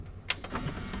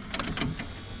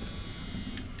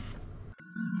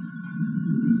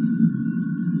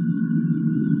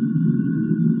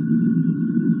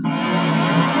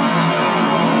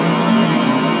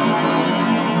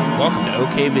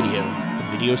4K Video,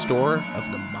 the video store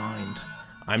of the mind.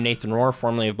 I'm Nathan Rohr,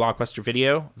 formerly of Blockbuster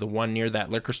Video, the one near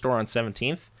that liquor store on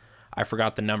 17th. I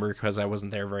forgot the number because I wasn't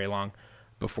there very long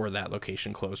before that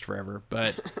location closed forever.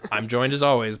 But I'm joined as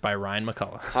always by Ryan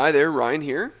McCullough. Hi there, Ryan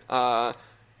here,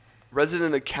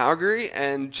 resident of Calgary,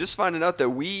 and just finding out that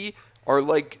we are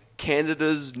like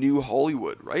Canada's new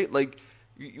Hollywood, right? Like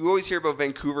you always hear about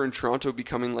Vancouver and Toronto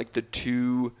becoming like the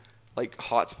two like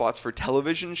hotspots for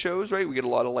television shows, right? We get a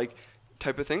lot of like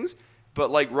type of things,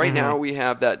 but like right now we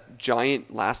have that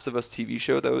giant Last of Us TV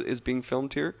show that is being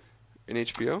filmed here in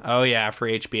HBO. Oh yeah, for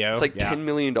HBO. It's like $10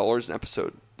 million an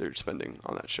episode they're spending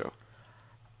on that show.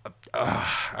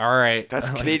 All right,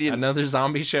 That's Canadian. Another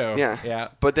zombie show. Yeah.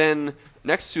 But then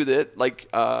next to that, like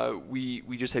we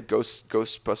just had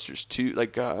Ghostbusters 2,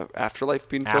 like Afterlife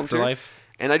being filmed Afterlife.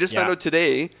 here. And I just found out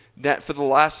today that for the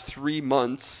last 3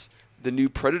 months, the new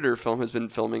Predator film has been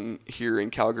filming here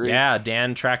in Calgary. Yeah,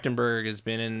 Dan Trachtenberg has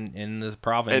been in the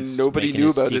province, and nobody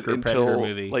knew about it until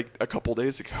movie. like a couple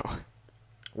days ago.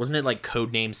 Wasn't it like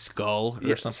Codename Skull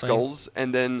or something? Skulls,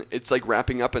 and then it's like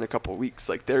wrapping up in a couple of weeks.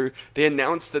 Like they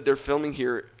announced that they're filming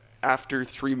here after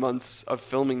 3 months of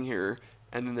filming here,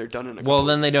 and then they're done in a couple Well,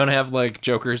 then weeks. they don't have like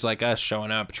jokers like us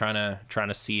showing up trying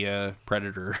to see a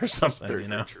Predator or something. Very, you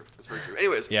know, very true. That's very true.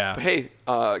 Anyways, Yeah. But hey,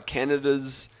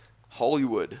 Canada's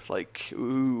Hollywood, like,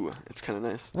 ooh, it's kind of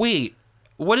nice. wait,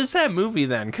 what is that movie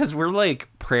then? Because we're like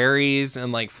prairies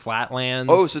and like flatlands.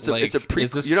 Oh, so like, it's a prequel.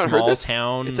 Is this You not small heard this?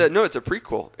 town? It's a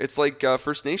prequel. It's like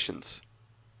First Nations,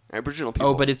 Aboriginal people.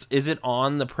 Oh, but is it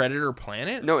on the Predator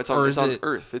planet? no, it's Or on is on it-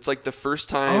 Earth. It's like the first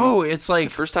time. Oh, it's like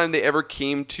the first time they ever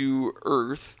came to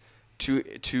Earth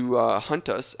to hunt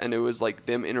us, and it was like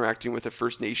them interacting with a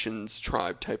First Nations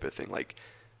tribe type of thing, like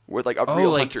with like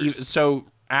real hunters. So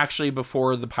actually,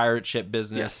 before the pirate ship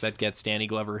business Yes. that gets Danny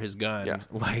Glover his gun, Yeah.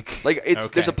 like it's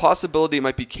okay. there's a possibility it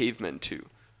might be cavemen too,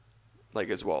 like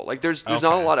as well. Like there's not a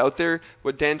Okay. lot out there.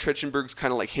 What Dan Trachtenberg's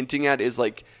kind of like hinting at is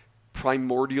like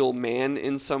primordial man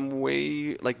in some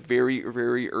way, like very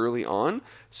very early on.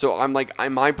 So I'm like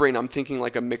my brain I'm thinking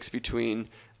like a mix between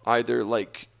either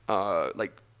like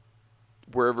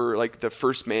wherever like the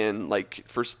first man, like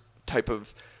first type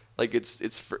of like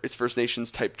it's First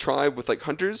Nations type tribe with like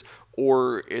hunters,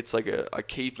 or it's like a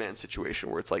caveman situation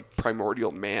where it's like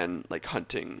primordial man like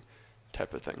hunting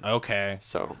type of thing. Okay.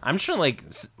 So I'm sure, like,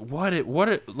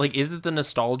 like, is it the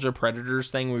nostalgia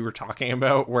Predators thing we were talking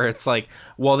about, where it's like,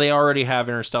 well, they already have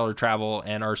interstellar travel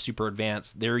and are super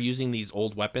advanced. They're using these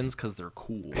old weapons because they're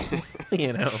cool,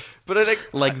 you know. but I think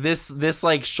Like this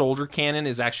like shoulder cannon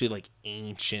is actually like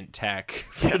ancient tech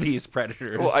for these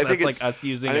Predators. Well, I think That's like it's- us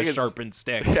using I think a it's- sharpened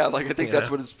stick. yeah, like I think you that's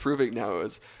know? what it's proving now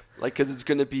is like because it's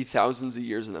going to be thousands of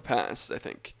years in the past. I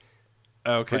think.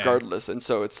 Okay. Regardless, and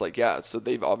so it's like so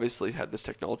they've obviously had this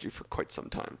technology for quite some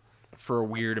time. For a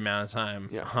weird amount of time.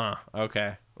 Yeah. Huh.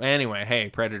 Okay. Anyway, hey,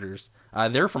 Predators.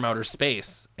 They're from outer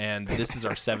space, and this is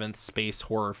our 7th space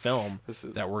horror film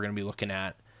that we're going to be looking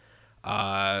at.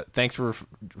 Thanks for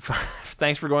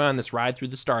going on this ride through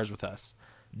the stars with us.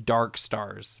 Dark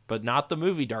Stars, but not the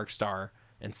movie Dark Star.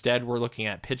 Instead, we're looking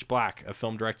at Pitch Black, a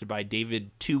film directed by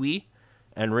David Twohy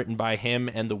and written by him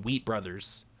and the Wheat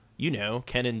Brothers. You know,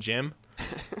 Ken and Jim.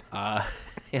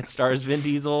 It stars Vin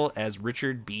Diesel as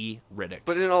Richard B. Riddick.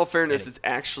 But in all fairness, it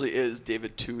actually is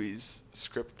David Twohy's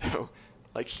script, though.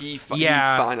 Like he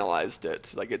finalized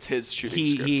it. Like it's his shooting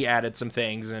script. He added some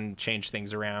things and changed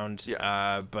things around.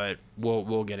 Yeah. But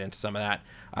we'll get into some of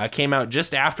that. Came out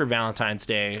just after Valentine's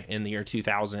Day in the year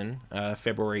 2000,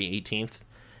 February 18th.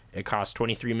 It cost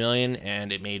 $23 million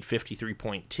and it made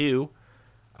 53.2.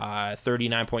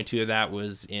 39.2 of that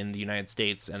was in the United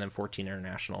States and then 14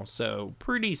 international. So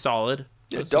pretty solid.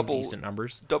 Yeah, Those some double decent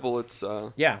numbers. Double its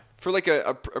Yeah. for like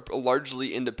a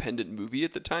largely independent movie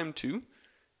at the time too,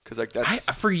 because like that's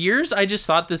For years, I just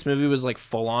thought this movie was like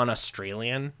full on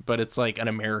Australian, but it's like an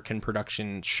American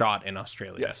production shot in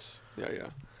Australia. yes, yeah,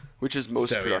 which is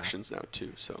most So, yeah. productions now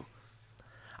too. So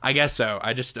I guess so.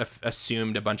 I just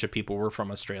assumed a bunch of people were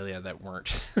from Australia that weren't.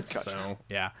 So,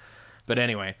 yeah. But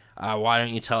anyway, why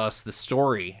don't you tell us the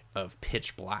story of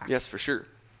Pitch Black? yes, for sure.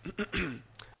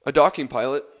 A docking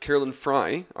pilot, Carolyn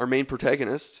Fry, our main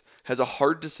protagonist, has a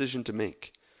hard decision to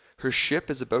make. Her ship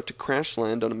is about to crash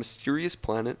land on a mysterious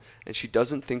planet, and she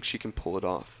doesn't think she can pull it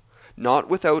off. Not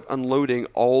without unloading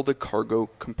all the cargo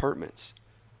compartments.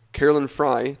 Carolyn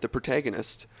Fry, the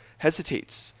protagonist,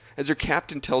 hesitates as her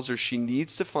captain tells her she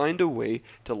needs to find a way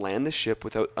to land the ship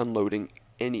without unloading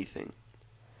anything.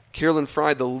 Carolyn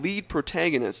Fry, the lead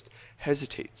protagonist,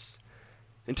 hesitates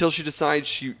until she decides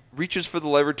she reaches for the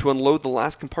lever to unload the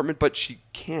last compartment, but she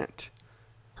can't.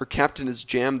 Her captain has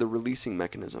jammed the releasing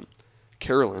mechanism.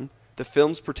 Carolyn, the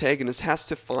film's protagonist has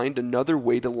to find another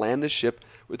way to land the ship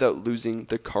without losing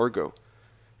the cargo.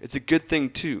 It's a good thing,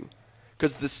 too,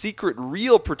 because the secret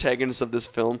real protagonist of this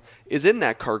film is in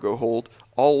that cargo hold,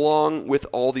 along with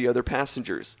all the other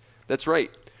passengers. That's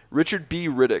right, Richard B.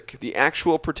 Riddick, the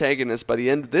actual protagonist by the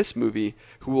end of this movie,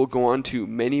 who will go on to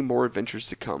many more adventures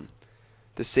to come.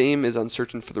 The same is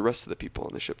uncertain for the rest of the people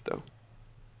on the ship, though.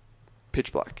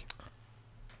 Pitch Black.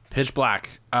 Pitch Black,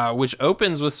 which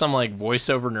opens with some like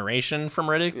voiceover narration from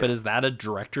Riddick, but is that a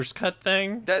director's cut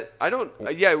thing? That I don't.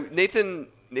 Nathan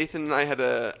and I had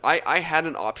I had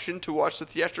an option to watch the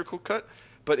theatrical cut,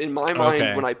 but in my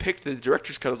mind, when I picked the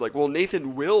director's cut, I was like, well,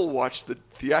 Nathan will watch the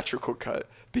theatrical cut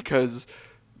because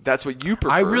that's what you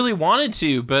prefer. I really wanted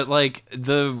to, but like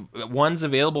the ones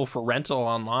available for rental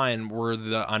online were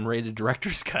the unrated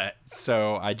director's cut,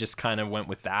 so I just kind of went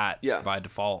with that by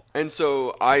default. And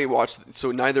so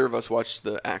neither of us watched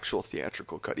the actual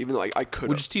theatrical cut, even though I could.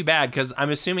 Which is too bad, because I'm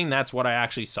assuming that's what I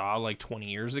actually saw like 20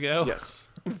 years ago. Yes.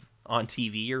 On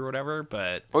TV or whatever,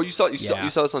 but you saw this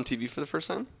on TV for the first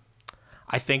time?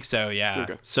 I think so, yeah.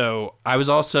 Okay. So I was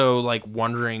also like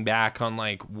wondering back on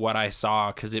like what I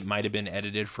saw, because it might have been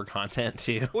edited for content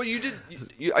too. Well, you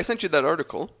did. I sent you that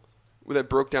article that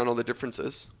broke down all the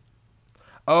differences.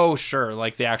 Oh, sure,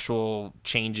 like the actual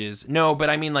changes. No, but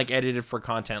I mean like edited for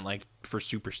content, like for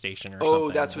Superstation or something.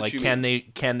 Oh, that's what like, you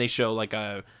mean. Can they show like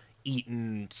a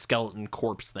eaten skeleton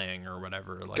corpse thing or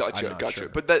whatever? Like, Gotcha. Sure.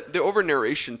 But the over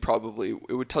narration probably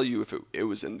it would tell you if it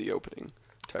was in the opening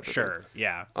type of thing.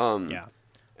 Yeah. Yeah.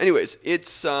 Anyways,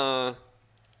 it's I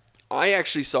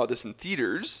actually saw this in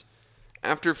theaters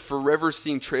after forever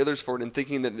seeing trailers for it and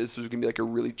thinking that this was going to be like a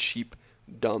really cheap,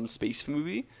 dumb space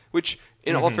movie, which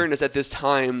in all fairness, at this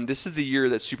time, this is the year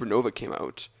that Supernova came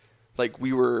out. Like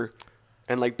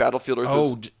and like Battlefield Earth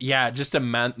was... just a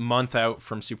month out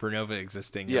from Supernova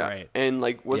existing. Yeah, right. And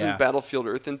like wasn't Battlefield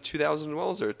Earth in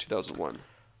 2012 or 2001?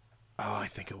 Oh, I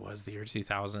think it was the year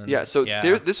 2000. Yeah, so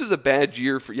this was a bad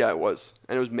year for... Yeah, it was.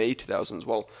 And it was May 2000 as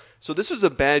well. So this was a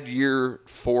bad year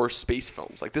for space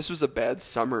films. Like, this was a bad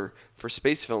summer for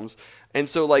space films. And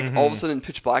so, like, all of a sudden,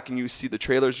 Pitch Black, and you see the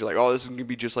trailers, you're like, oh, this is going to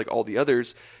be just like all the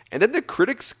others. And then the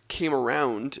critics came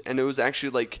around, and it was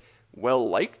actually, like,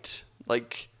 well-liked.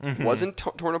 Like, wasn't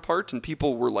torn apart, and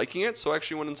people were liking it. So I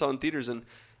actually went and saw it in theaters, and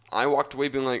I walked away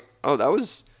being like, oh, that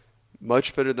was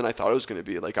much better than I thought it was going to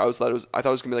be. Like, I thought it was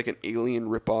going to be like an Alien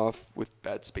ripoff with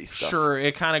bad space stuff. Sure,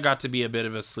 it kind of got to be a bit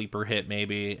of a sleeper hit,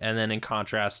 maybe. And then in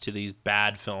contrast to these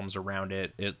bad films around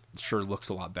it, it sure looks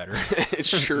a lot better. It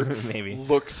sure maybe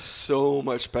looks so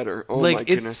much better. Oh like, my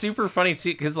goodness. It's super funny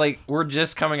too, because like we're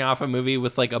just coming off a movie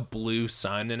with like a blue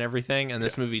sun and everything, and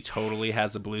this movie totally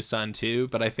has a blue sun too,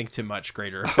 but I think to much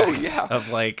greater effects of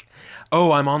like,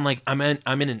 I'm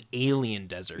in an alien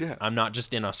desert. Yeah. I'm not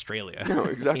just in Australia. No,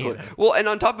 exactly. You know? Well, and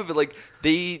on top of it, like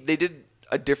they did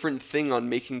a different thing on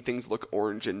making things look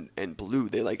orange and blue.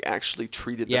 They like actually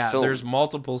treated the film. Yeah, there's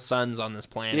multiple suns on this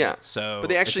planet. Yeah, so but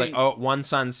they actually it's like, one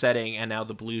sun setting and now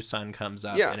the blue sun comes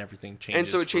up and everything changes. And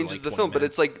so it changes like the film. Minutes. But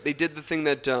it's like they did the thing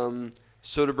that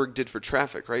Soderbergh did for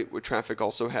Traffic, right? Where Traffic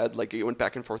also had like it went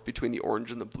back and forth between the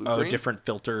orange and the blue. Oh, different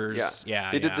filters.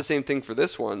 Yeah. They did the same thing for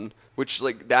this one, which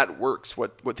like that works.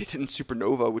 What they did in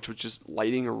Supernova, which was just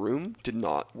lighting a room, did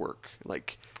not work.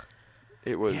 Like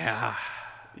it was. Yeah.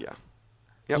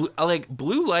 Yep.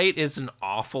 Blue light is an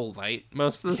awful light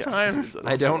most of the time.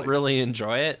 I don't really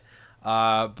enjoy it.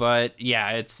 But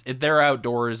yeah, they're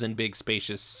outdoors in big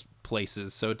spacious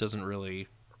places, so it doesn't really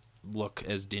look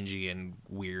as dingy and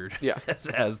weird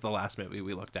as the last movie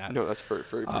we looked at. No, that's very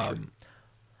for sure.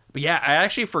 But yeah, I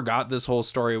actually forgot this whole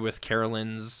story with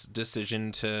Carolyn's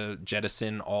decision to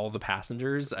jettison all the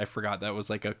passengers. I forgot that was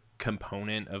like a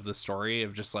component of the story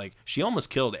of just like she almost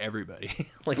killed everybody.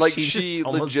 like she just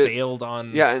almost bailed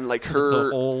on and like her the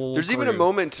whole there's crew. Even a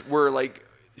moment where like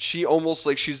she almost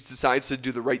like she decides to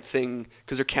do the right thing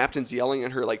because her captain's yelling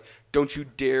at her like, don't you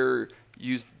dare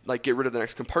get rid of the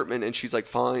next compartment, and she's like,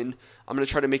 fine, I'm gonna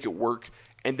try to make it work.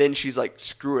 And then she's like,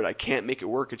 screw it, I can't make it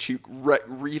work. And she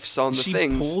reefs on the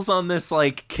things. She pulls on this,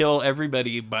 like, kill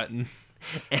everybody button.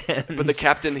 But the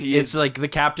captain, it's like the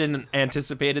captain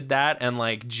anticipated that and,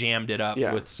 like, jammed it up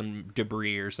with some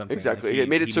debris or something. Exactly. Like it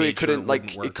made it so it couldn't,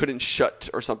 it couldn't shut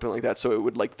or something like that. So it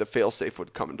would, like, the failsafe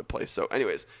would come into place. So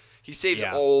anyways, he saves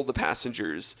all the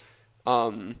passengers,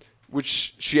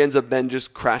 which she ends up then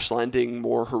just crash landing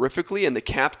more horrifically. And the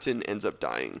captain ends up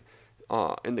dying.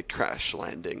 In the crash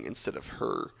landing instead of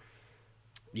her.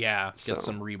 Yeah, get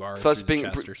some rebar through the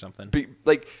chest or something.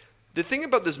 Like, the thing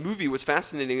about this movie was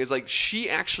fascinating is, like, she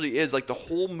actually is, like, the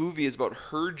whole movie is about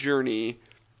her journey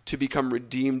to become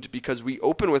redeemed, because we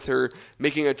open with her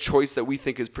making a choice that we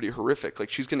think is pretty horrific. Like,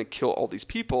 she's going to kill all these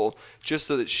people just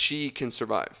so that she can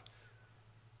survive.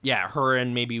 Yeah, her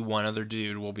and maybe one other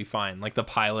dude will be fine. Like the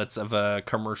pilots of a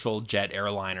commercial jet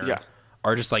airliner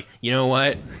are just like, you know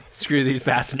what? Screw these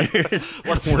passengers.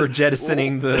 We're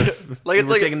jettisoning we're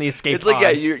taking the escape It's pod. like, yeah,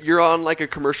 you're on like a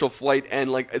commercial flight,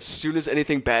 and like as soon as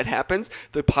anything bad happens,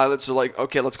 the pilots are like,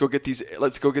 okay, let's go get these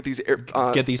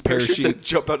get these parachutes and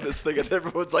jump out of this thing, and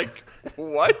everyone's like,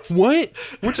 what?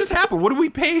 What just happened? What do we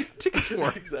pay tickets for?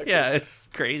 Exactly. Yeah, it's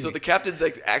crazy. So the captain's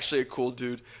like actually a cool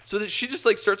dude. So that she just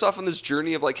like starts off on this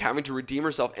journey of like having to redeem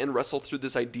herself and wrestle through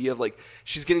this idea of like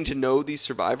she's getting to know these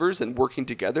survivors and working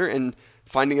together and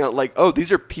finding out like, oh,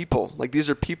 these are people. Like, these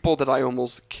are people that I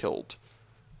almost killed.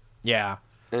 Yeah.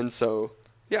 And so,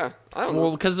 yeah, I don't know.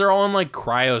 Well, because they're all in like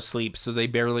cryo sleep, so they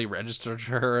barely registered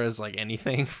her as like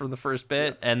anything for the first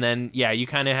bit. Yeah. And then, yeah, you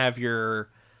kind of have your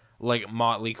like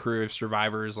motley crew of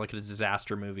survivors, like a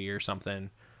disaster movie or something.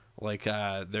 Like,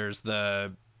 there's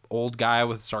the old guy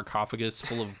with a sarcophagus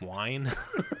full of wine,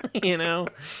 you know,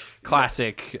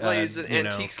 classic he's an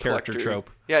antiques character collector. trope.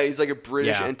 Yeah, he's like a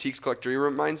British antiques collector. He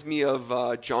reminds me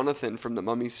of Jonathan from the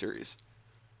Mummy series.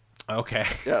 Okay.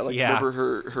 Yeah, like remember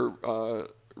her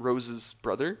Rose's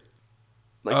brother?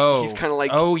 Like, he's kind of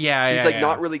like, he's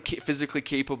not really physically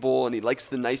capable, and he likes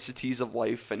the niceties of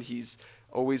life, and he's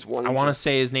always wanting I want to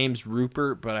say his name's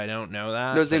Rupert, but I don't know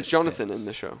that. No, his name's Jonathan in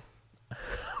the show.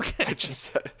 Okay. I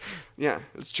just said, yeah,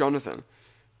 it's Jonathan.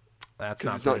 That's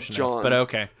not not John, enough, but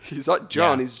okay. He's not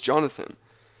John. Yeah. He's Jonathan.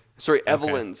 Sorry,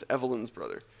 Evelyn's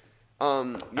brother.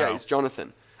 He's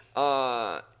Jonathan.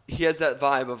 He has that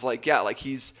vibe of like, yeah, like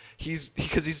he's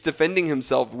because he's defending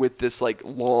himself with this like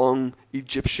long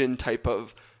Egyptian type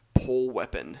of pole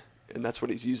weapon, and that's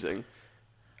what he's using.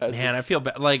 Man, I feel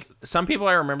bad. Like, some people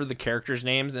I remember the characters'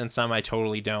 names, and some I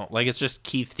totally don't. Like, it's just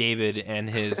Keith David and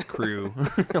his crew.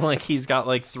 Like, he's got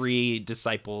like 3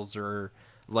 disciples or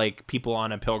like people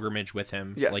on a pilgrimage with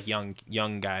him. Yes. Like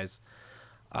young guys.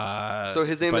 So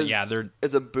his name is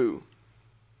Abu.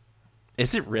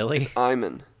 Is it really? It's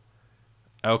Ayman.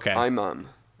 Okay. Imam.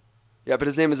 Yeah, but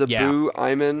his name is Abu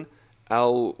Ayman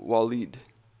al-Walid.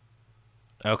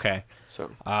 Okay. So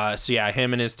yeah,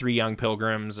 him and his 3 young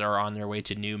pilgrims are on their way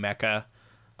to New Mecca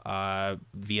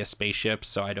via spaceship,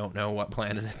 so I don't know what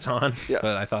planet it's on, but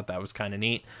I thought that was kind of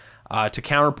neat. To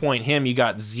counterpoint him, you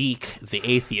got Zeke, the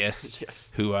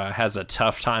atheist, who has a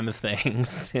tough time of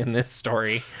things in this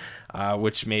story,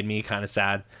 which made me kind of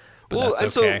sad. But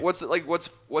that's okay. So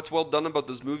what's well done about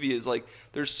this movie is like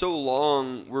there's so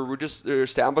long where they're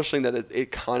establishing that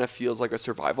it kind of feels like a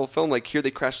survival film. Like, here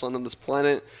they crash land on this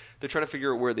planet. They're trying to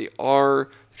figure out where they are.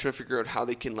 They're trying to figure out how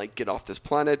they can like get off this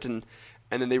planet, and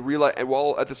then they realize, and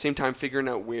while at the same time figuring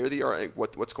out where they are, like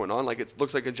what's going on. Like, it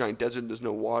looks like a giant desert. And there's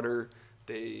no water.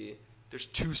 There's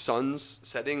 2 suns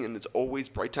setting, and it's always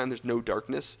bright time. There's no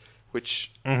darkness,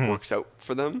 which works out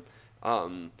for them.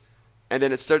 And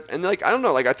then I don't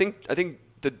know. Like, I think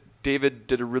that David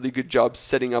did a really good job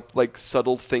setting up like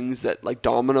subtle things that like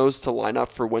dominoes to line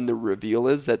up for when the reveal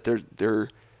is that they're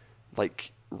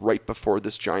like right before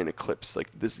this giant eclipse, like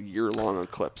this year-long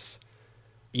eclipse.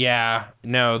 Yeah,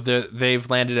 no, they've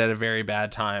landed at a very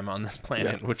bad time on this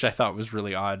planet, which I thought was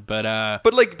really odd. But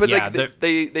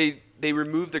they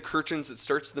remove the curtains that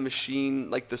starts the machine,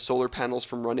 like the solar panels,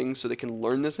 from running, so they can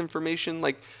learn this information.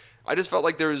 Like, I just felt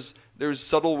like there's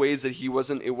subtle ways that it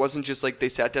wasn't just like they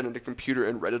sat down at the computer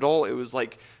and read it all. It was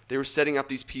like they were setting up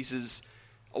these pieces.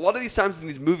 A lot of these times in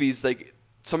these movies, like,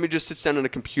 somebody just sits down on a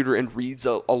computer and reads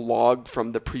a log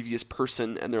from the previous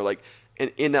person, and they're like,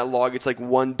 and in that log, it's like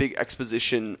one big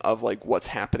exposition of like what's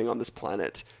happening on this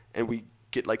planet, and we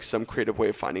get like some creative way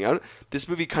of finding out. This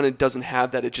movie kind of doesn't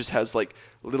have that. It just has like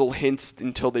little hints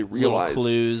until they realize little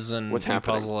clues and what's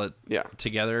happening. Puzzle it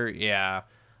together. Yeah.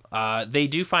 They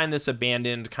do find this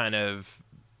abandoned kind of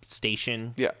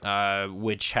station,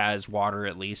 which has water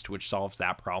at least, which solves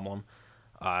that problem.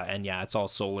 And yeah, it's all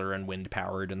solar and wind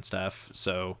powered and stuff.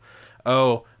 So,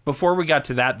 before we got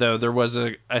to that though, there was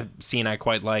a scene I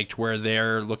quite liked where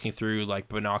they're looking through like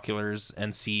binoculars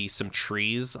and see some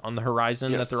trees on the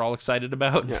horizon that they're all excited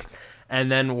about. Yeah.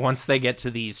 And then once they get to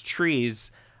these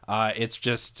trees, it's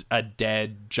just a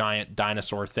dead giant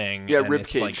dinosaur thing. Yeah, and rib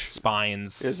it's cage. Like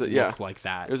spines look like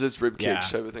that. It was this rib cage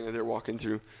type of thing that they're walking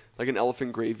through. Like an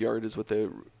elephant graveyard is what they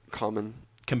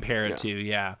compare it to.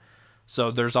 Yeah. So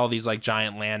there's all these like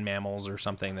giant land mammals or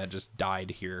something that just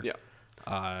died here. Yeah.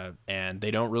 And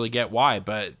they don't really get why,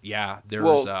 but yeah, there's.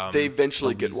 Well, they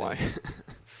eventually get why.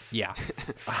 Yeah.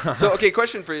 So, okay,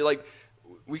 question for you. Like,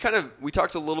 we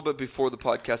talked a little bit before the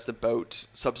podcast about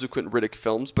subsequent Riddick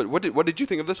films, but what did you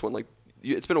think of this one? Like,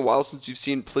 it's been a while since you've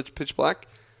seen Pitch Black.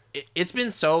 It's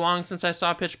been so long since I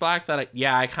saw Pitch Black that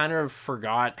I kind of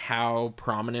forgot how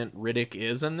prominent Riddick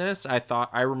is in this.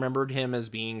 I remembered him as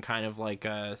being kind of like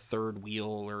a third wheel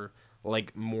or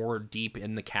like more deep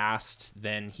in the cast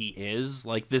than he is.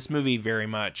 Like this movie very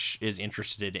much is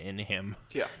interested in him.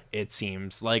 Yeah. It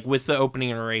seems like with the opening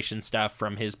narration stuff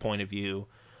from his point of view,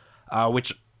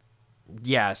 which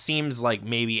seems like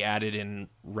maybe added in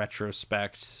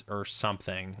retrospect or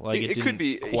something. Like it could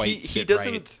be. He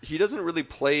doesn't really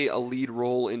play a lead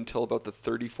role until about the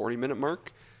 30-40 minute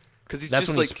mark. Because that's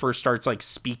just when he first starts like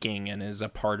speaking and is a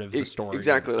part of the story.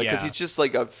 Exactly, because he's just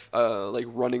like like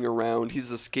running around.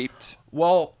 He's escaped.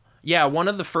 Well, yeah, one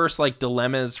of the first like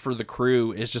dilemmas for the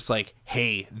crew is just like,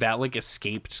 hey, that like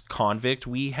escaped convict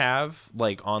we have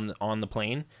like on the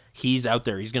plane. He's out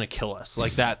there. He's gonna kill us.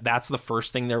 Like that. That's the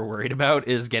first thing they're worried about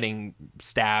is getting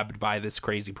stabbed by this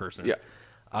crazy person.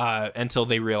 Yeah. Until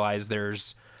they realize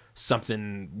there's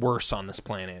something worse on this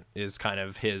planet is kind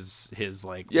of his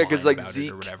like because like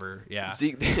Zeke or whatever. Yeah.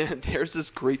 Zeke. There's this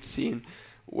great scene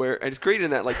where and it's great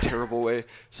in that like terrible way.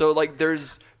 So like they're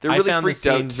really I found freaked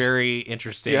the scene out. very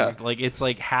interesting. Yeah. Like it's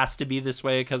like has to be this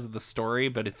way because of the story,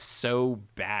 but it's so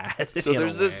bad. So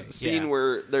there's this scene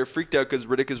where they're freaked out because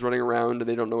Riddick is running around and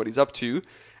they don't know what he's up to,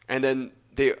 and then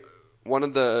one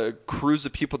of the crews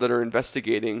of people that are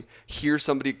investigating hear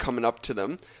somebody coming up to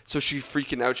them. So she's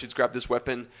freaking out. She's grabbed this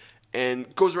weapon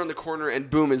and goes around the corner and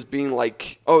boom is being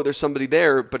like, oh, there's somebody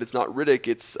there, but it's not Riddick.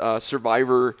 It's a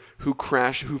survivor who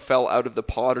fell out of the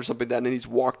pod or something like that. And he's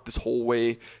walked this whole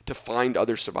way to find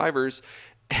other survivors.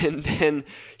 And then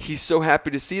he's so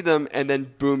happy to see them. And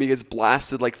then boom, he gets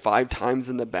blasted like 5 times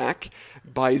in the back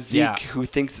by Zeke, who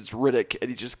thinks it's Riddick.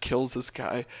 And he just kills this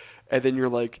guy. And then you're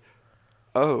like,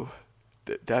 oh,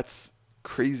 that's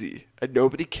crazy. And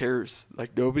nobody cares.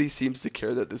 Like nobody seems to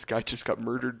care that this guy just got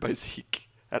murdered by Zeke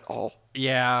at all.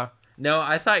 Yeah. No,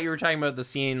 I thought you were talking about the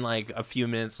scene like a few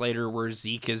minutes later where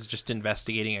Zeke is just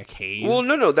investigating a cave. Well,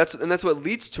 no, that's what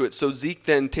leads to it. So Zeke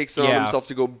then takes it on himself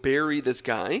to go bury this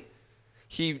guy.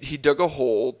 He dug a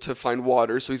hole to find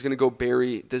water, so he's going to go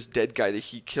bury this dead guy that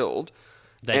he killed.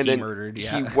 That he murdered,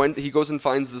 yeah. He goes and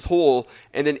finds this hole,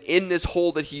 and then in this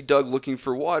hole that he dug looking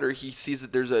for water, he sees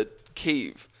that there's a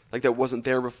cave like that wasn't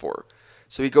there before.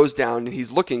 So he goes down and he's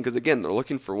looking because again they're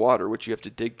looking for water, which you have to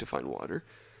dig to find water.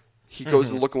 He goes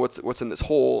and looking what's in this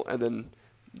hole, and then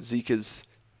Zeke is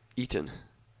eaten.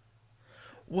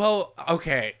 Well,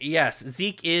 okay, yes,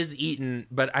 Zeke is eaten,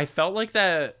 but I felt like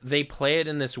that they play it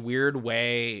in this weird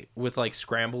way with like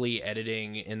scrambly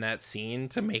editing in that scene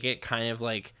to make it kind of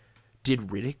like, did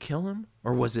Riddick kill him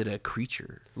or was it a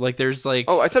creature? Like there's like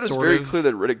I thought it was very clear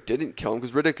that Riddick didn't kill him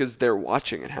because Riddick is there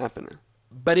watching it happen.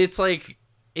 But it's like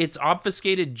it's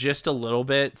obfuscated just a little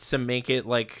bit to make it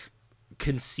like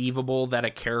conceivable that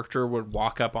a character would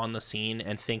walk up on the scene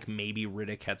and think maybe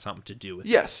Riddick had something to do with it.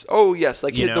 Yes. Oh, yes.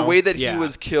 Like the way that he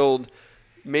was killed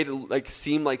made it like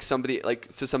seem like somebody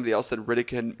like to somebody else that Riddick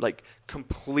had like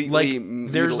completely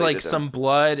there's like him. Some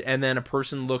blood and then a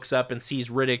person looks up and sees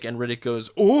Riddick and Riddick goes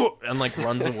oh and like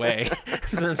runs away.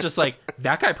 So it's just like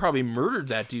that guy probably murdered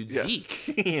that dude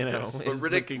Zeke. You know, but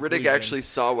Riddick actually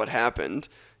saw what happened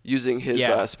using his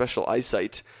special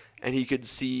eyesight, and he could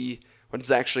see what's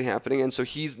actually happening, and so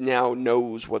he's now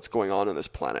knows what's going on this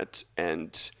planet.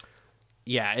 And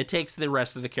it takes the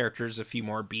rest of the characters a few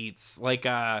more beats. Like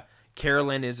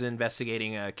Carolyn is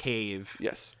investigating a cave.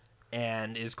 Yes.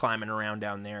 And is climbing around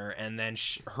down there, and then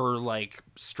her like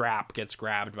strap gets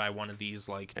grabbed by one of these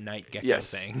like night gecko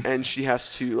things. And she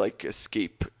has to like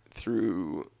escape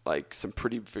through like some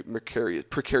pretty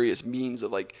precarious means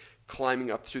of like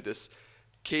climbing up through this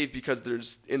cave because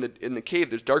there's in the cave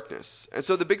there's darkness. And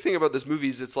so the big thing about this movie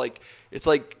is it's like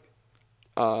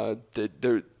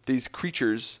these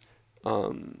creatures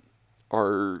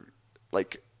are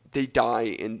like they die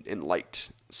in light.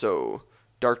 So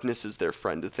darkness is their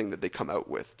friend, the thing that they come out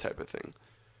with type of thing.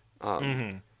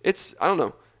 It's, I don't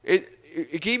know.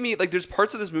 It gave me, like, there's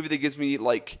parts of this movie that gives me,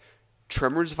 like,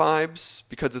 Tremors vibes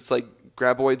because it's, like,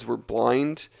 graboids were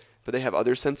blind, but they have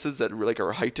other senses that like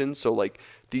are heightened. So, like,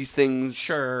 these things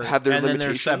have their limitations. Then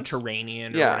they're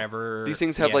subterranean or whatever. These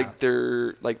things have, they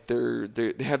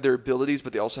have their abilities,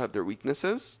 but they also have their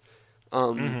weaknesses.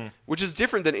 Which is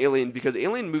different than Alien because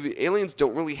aliens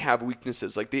don't really have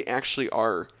weaknesses. Like, they actually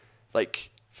are,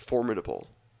 like, formidable.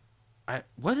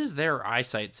 What is their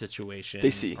eyesight situation?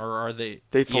 They see, or are they?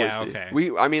 They fully see. Okay.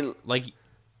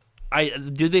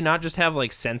 Do they not just have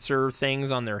like sensor things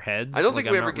on their heads? I don't think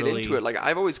we ever get into it. Like,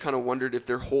 I've always kind of wondered if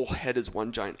their whole head is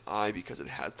one giant eye because it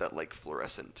has that like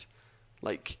fluorescent,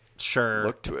 like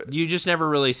look to it. You just never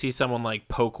really see someone like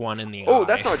poke one in the eye. Oh,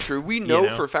 that's not true. We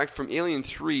know for a fact from Alien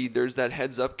 3 there's that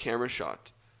heads-up camera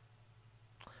shot.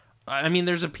 I mean,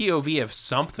 there's a POV of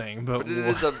something, but it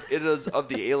is of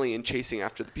the alien chasing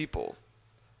after the people.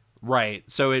 Right.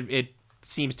 So it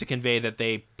seems to convey that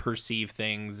they perceive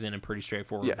things in a pretty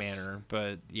straightforward manner.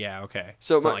 But yeah, okay.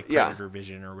 So it's not like predator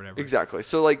vision or whatever. Exactly.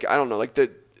 So like I don't know, like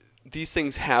these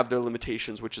things have their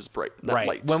limitations, which is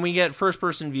light. When we get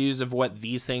first-person views of what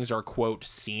these things are, quote,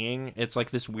 seeing, it's like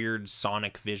this weird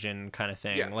sonic vision kind of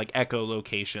thing, like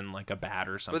echolocation, like a bat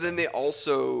or something. But then they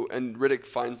also, and Riddick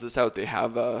finds this out, they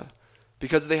have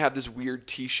because they have this weird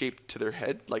T shape to their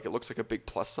head, like it looks like a big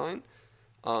plus sign.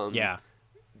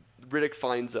 Riddick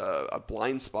finds a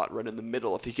blind spot right in the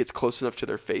middle. If he gets close enough to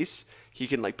their face, he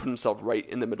can like put himself right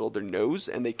in the middle of their nose,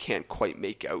 and they can't quite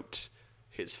make out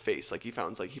his face. Like he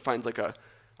finds like a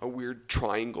weird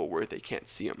triangle where they can't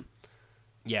see him.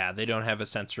 Yeah, they don't have a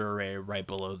sensor array right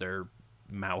below their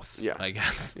mouth, I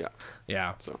guess.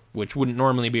 Yeah. So, which wouldn't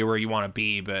normally be where you want to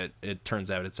be, but it turns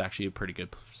out it's actually a pretty good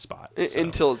spot.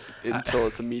 Until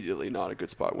it's immediately not a good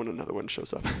spot when another one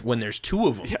shows up. When there's two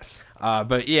of them. Yes.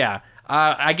 But yeah,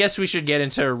 I guess we should get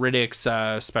into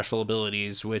Riddick's special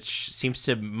abilities, which seems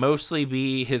to mostly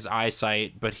be his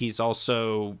eyesight, but he's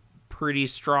also pretty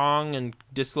strong and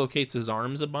dislocates his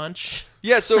arms a bunch.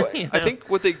 Yeah, so I think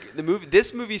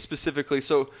this movie specifically,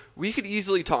 so we could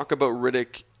easily talk about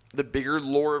Riddick, the bigger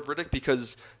lore of Riddick,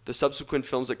 because the subsequent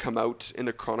films that come out in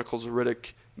the Chronicles of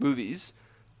Riddick movies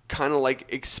kind of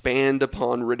like expand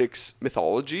upon Riddick's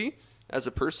mythology as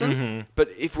a person. Mm-hmm. But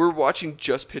if we're watching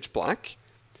just Pitch Black,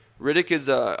 Riddick is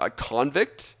a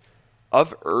convict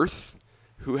of Earth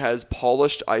who has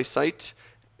polished eyesight,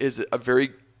 is a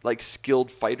very like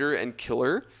skilled fighter and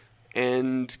killer,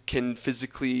 and can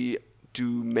physically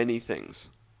do many things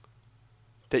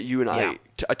that you and I,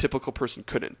 a typical person,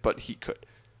 couldn't, but he could.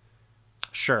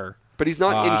 Sure. But he's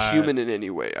not inhuman in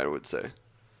any way, I would say.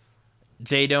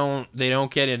 They don't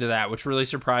get into that, which really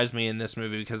surprised me in this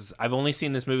movie, because I've only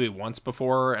seen this movie once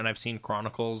before, and I've seen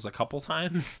Chronicles a couple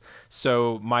times.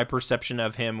 So my perception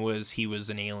of him was he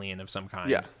was an alien of some kind.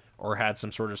 Yeah. Or had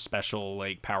some sort of special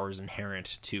like powers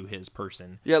inherent to his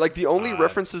person. Yeah, like the only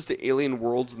references to alien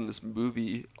worlds in this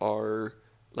movie are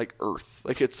like Earth.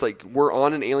 Like it's like we're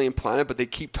on an alien planet, but they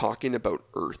keep talking about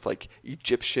Earth, like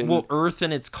Egyptian. Well, Earth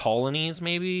and its colonies,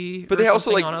 maybe. But they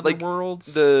also on other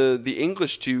worlds. The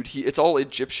English dude. It's all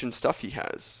Egyptian stuff he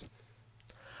has.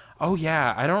 Oh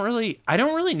yeah, I don't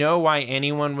really know why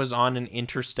anyone was on an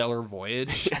interstellar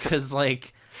voyage, because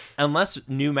like. Unless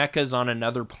New Mecca's on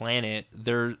another planet,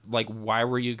 they're like, why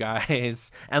were you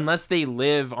guys? Unless they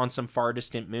live on some far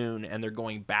distant moon and they're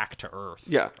going back to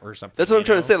Earth, or something. That's what I'm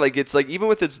trying to say. Like, it's like even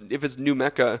with if it's New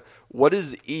Mecca, what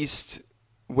is East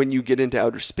when you get into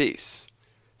outer space?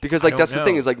 Because like that's the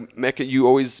thing is like Mecca, you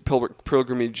always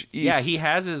pilgrimage east. Yeah, he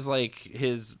has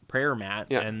his prayer mat,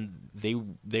 and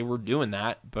they were doing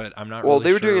that, but I'm not. Well, really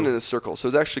they were sure. doing it in a circle, so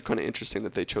it's actually kind of interesting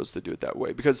that they chose to do it that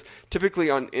way. Because typically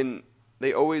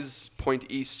they always point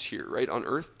east here, right? On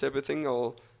Earth type of thing.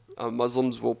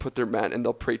 Muslims will put their mat and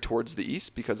they'll pray towards the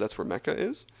east because that's where Mecca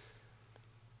is.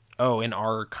 Oh, in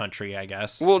our country, I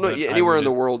guess. Well, no, anywhere in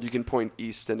the world you can point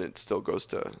east and it still goes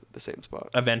to the same spot.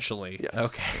 Eventually. Yes.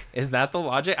 Okay. Is that the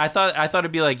logic? I thought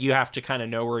it'd be like you have to kind of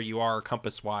know where you are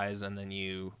compass-wise, and then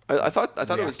you. I thought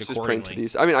it was just praying to the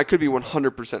east. I mean, I could be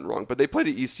 100% wrong, but they play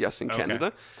to east, yes, in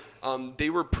Canada. They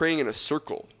were praying in a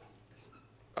circle.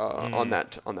 On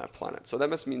that planet, so that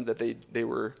must mean that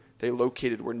they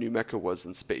located where New Mecca was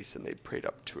in space and they prayed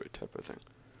up to it, type of thing.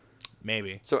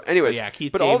 Maybe. So, anyways,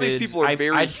 Keith but David, all these people are I'd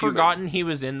human. forgotten he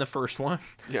was in the first one.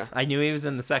 Yeah, I knew he was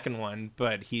in the second one,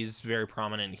 but he's very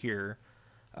prominent here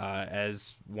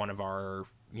as one of our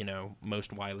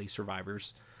most wily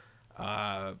survivors.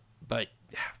 But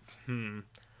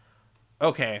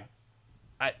okay.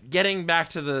 Getting back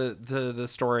to the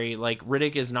story, like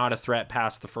Riddick is not a threat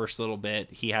past the first little bit.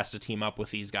 He has to team up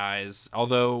with these guys.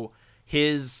 Although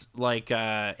his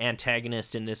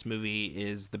antagonist in this movie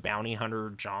is the bounty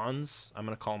hunter Johns. I'm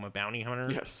gonna call him a bounty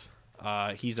hunter. Yes.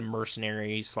 He's a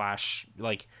mercenary /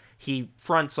 like he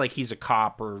fronts like he's a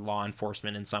cop or law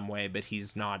enforcement in some way, but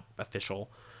he's not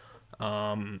official.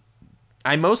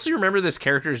 I mostly remember this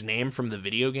character's name from the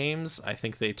video games. I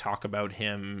think they talk about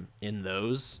him in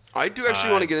those. I do actually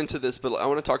want to get into this, but I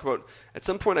want to talk about... At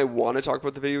some point, I want to talk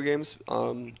about the video games.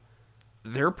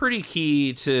 They're pretty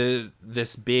key to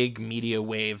this big media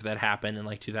wave that happened in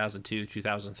like 2002,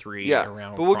 2003.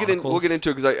 Around but we'll get into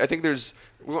it because I think there's...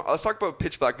 Let's talk about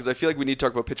Pitch Black because I feel like we need to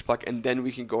talk about Pitch Black and then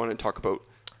we can go on and talk about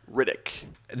Riddick.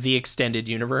 The extended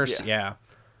universe, yeah.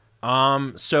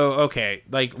 So okay,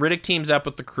 like Riddick teams up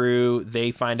with the crew.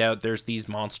 They find out there's these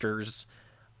monsters.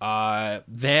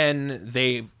 Then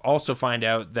they also find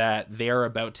out that they're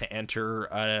about to enter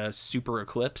a super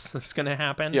eclipse that's going to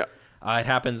happen. Yeah. It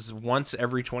happens once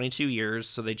every 22 years,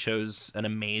 so they chose an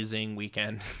amazing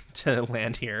weekend to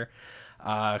land here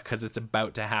because it's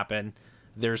about to happen.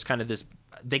 There's kind of this,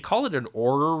 they call it an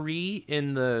orrery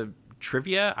in the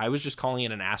trivia. I was just calling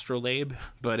it an astrolabe,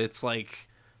 but it's like,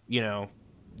 you know,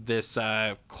 this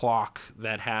clock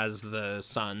that has the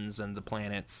suns and the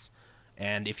planets,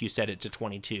 and if you set it to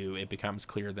 22, it becomes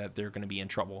clear that they're going to be in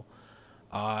trouble.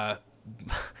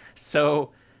 So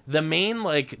the main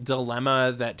like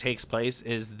dilemma that takes place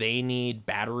is they need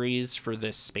batteries for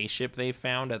this spaceship they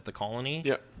found at the colony.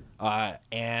 Yeah.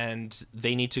 And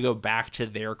they need to go back to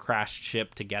their crashed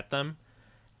ship to get them.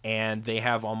 And they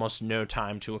have almost no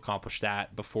time to accomplish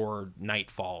that before night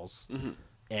falls. Mm-hmm.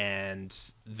 And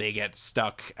they get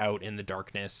stuck out in the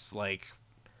darkness, like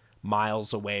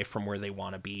miles away from where they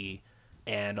want to be.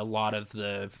 And a lot of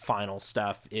the final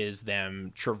stuff is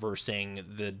them traversing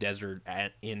the desert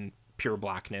in pure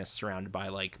blackness, surrounded by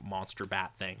like monster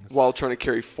bat things, while trying to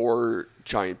carry 4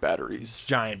 giant batteries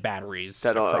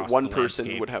that one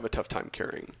person would have a tough time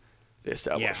carrying, they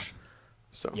establish.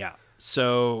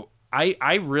 So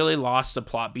I really lost a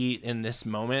plot beat in this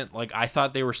moment. Like I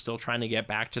thought they were still trying to get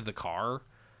back to the car.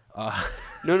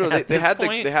 No, they have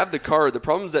the car. The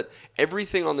problem is that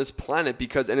everything on this planet,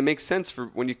 and it makes sense for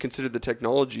when you consider the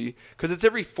technology, because it's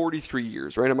every 43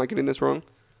 years, right? Am I getting this wrong?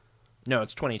 No,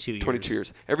 it's 22 years. 22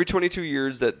 years. Every 22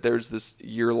 years that there's this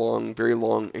year-long, very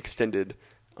long, extended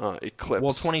eclipse.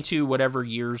 Well, 22 whatever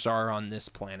years are on this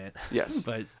planet. Yes.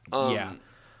 But, yeah.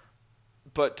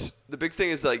 But the big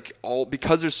thing is, like,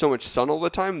 because there's so much sun all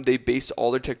the time, they base all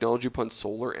their technology upon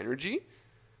solar energy.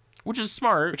 Which is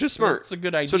smart. It's a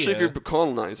good idea. Especially if you're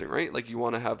colonizing, right? Like, you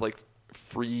want to have, like,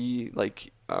 free,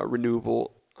 like,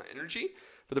 renewable energy.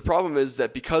 But the problem is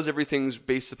that because everything's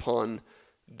based upon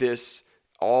this,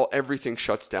 everything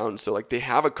shuts down. So like they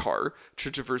have a car to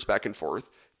traverse back and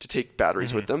forth to take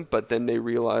batteries with them, but then they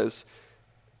realize,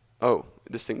 oh,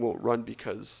 this thing won't run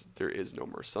because there is no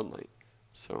more sunlight.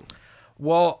 So,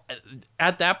 well,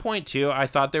 at that point too, I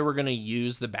thought they were going to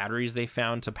use the batteries they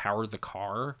found to power the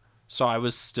car. So I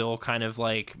was still kind of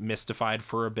like mystified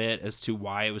for a bit as to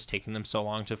why it was taking them so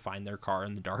long to find their car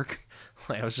in the dark.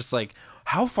 I was just like,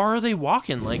 how far are they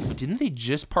walking? Like, didn't they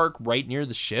just park right near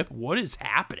the ship? What is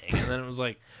happening? And then it was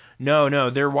like, no,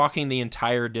 they're walking the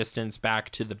entire distance back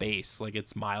to the base. Like,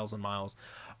 it's miles and miles.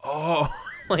 Oh,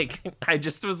 like, I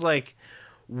just was like,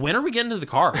 when are we getting to the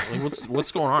car? Like,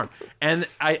 what's going on? And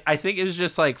I think it was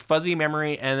just like fuzzy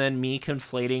memory, and then me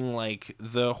conflating like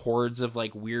the hordes of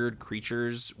like weird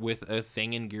creatures with a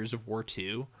thing in Gears of War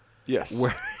 2. Yes.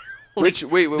 Where, like,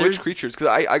 which creatures? Because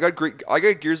I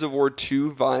got Gears of War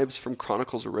 2 vibes from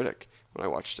Chronicles of Riddick when I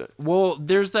watched it. Well,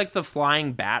 there's like the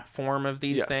flying bat form of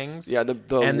these things. Yeah, the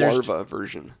larva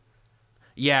version.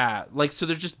 Yeah, like, so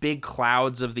there's just big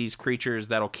clouds of these creatures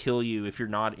that'll kill you if you're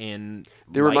not in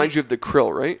They remind you of the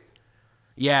Krill, right?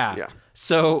 Yeah.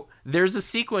 So there's a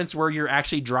sequence where you're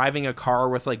actually driving a car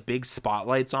with like big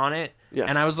spotlights on it. Yes.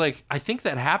 And I was like, I think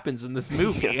that happens in this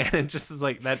movie. Yes. And it just is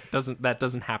like, that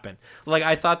doesn't happen. Like,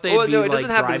 I thought they'd be no, like, it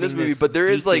doesn't happen in this movie, but there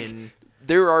is like,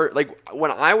 there are like,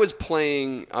 when I was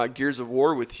playing Gears of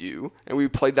War with you, and we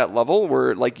played that level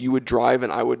where like you would drive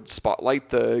and I would spotlight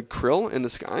the Krill in the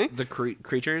sky. The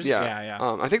creatures? Yeah.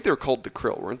 I think they were called the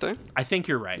Krill, weren't they? I think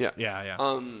you're right. Yeah.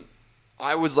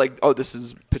 I was like, oh, this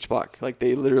is Pitch Black. Like,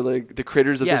 they literally, the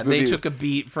creators of this movie. Yeah, they took a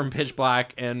beat from Pitch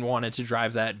Black and wanted to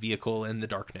drive that vehicle in the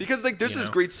darkness. Because, like, there's this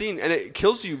great scene, and it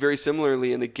kills you very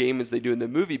similarly in the game as they do in the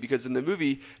movie, because in the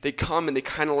movie, they come and they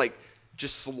kind of, like,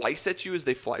 just slice at you as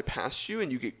they fly past you,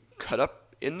 and you get cut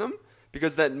up in them.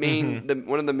 Because that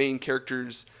one of the main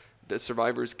characters, the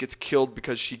survivors, gets killed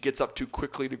because she gets up too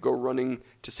quickly to go running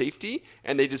to safety,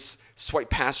 and they just swipe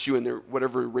past you, and their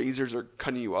whatever razors are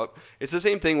cutting you up. It's the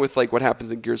same thing with like what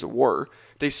happens in Gears of War.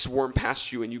 They swarm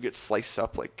past you, and you get sliced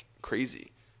up like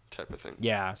crazy, type of thing.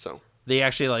 Yeah. So they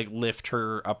actually like lift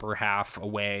her upper half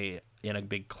away in a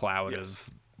big cloud of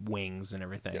wings and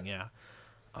everything. Yeah.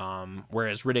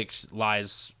 Whereas Riddick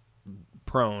lies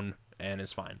prone and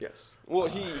is fine. Yes. Well,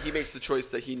 he makes the choice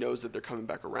that he knows that they're coming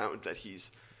back around, that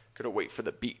he's gonna wait for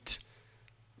the beat,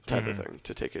 type of thing,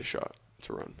 to take his shot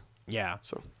to run. Yeah.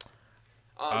 So.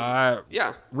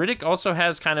 Yeah. Riddick also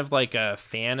has kind of like a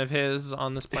fan of his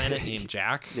on this planet named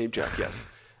Jack. Yes.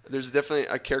 There's definitely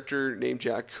a character named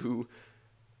Jack who,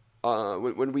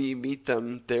 when we meet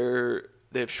them,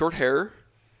 they have short hair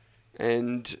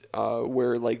and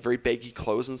wear like very baggy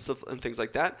clothes and stuff and things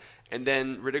like that. And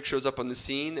then Riddick shows up on the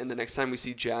scene, and the next time we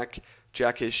see Jack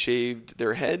has shaved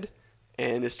their head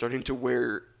and is starting to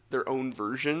wear their own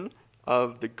version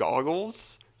of the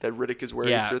goggles that Riddick is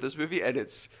wearing throughout this movie, and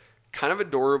it's kind of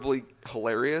adorably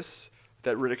hilarious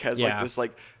that Riddick has like this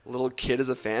like little kid as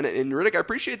a fan. And Riddick, I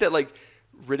appreciate that like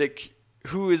Riddick,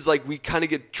 who is like, we kind of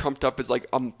get trumped up as like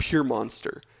a pure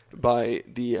monster by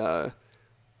the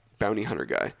bounty hunter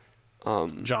guy.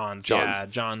 Johns. Yeah,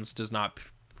 Johns does not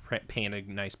paint a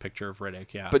nice picture of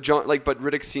Riddick. Yeah, but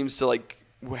Riddick seems to like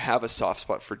have a soft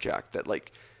spot for Jack, that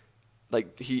like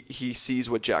he sees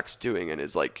what Jack's doing and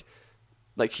is like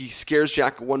he scares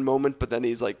Jack one moment, but then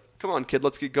he's like, "Come on, kid,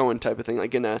 let's get going," type of thing,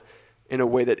 like in a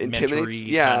way that intimidates,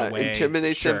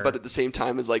 intimidates him, but at the same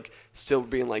time is like still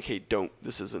being like, "Hey,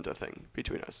 this isn't a thing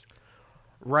between us."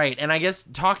 Right, and I guess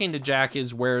talking to Jack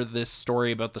is where this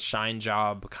story about the shine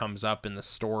job comes up in the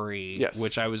story,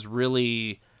 which I was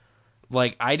really,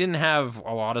 like, I didn't have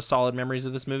a lot of solid memories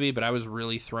of this movie, but I was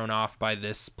really thrown off by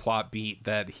this plot beat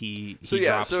that he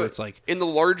drops. So it's like, in the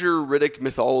larger Riddick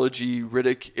mythology,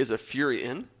 Riddick is a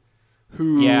Furion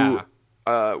who,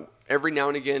 every now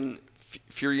and again,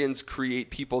 Furions create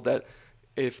people that,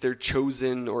 if they're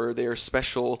chosen or they are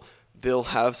special, they'll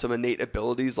have some innate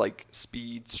abilities like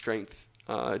speed, strength,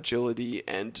 agility,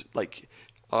 and like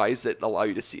eyes that allow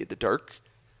you to see in the dark.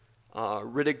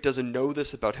 Riddick doesn't know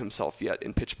this about himself yet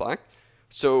in Pitch Black.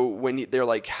 So when they're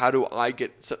like,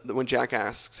 when Jack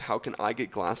asks, how can I get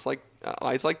eyes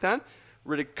like that?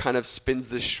 Riddick kind of spins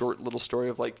this short little story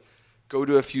of like, go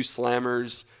to a few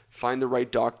slammers, find the right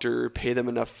doctor, pay them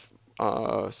enough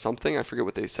something, I forget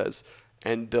what they says,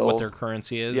 and what their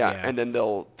currency is. And then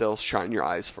they'll shine your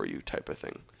eyes for you, type of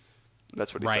thing.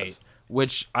 That's what he says.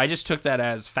 Which I just took that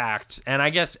as fact, and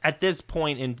I guess at this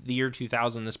point in the year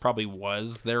 2000, this probably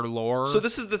was their lore. So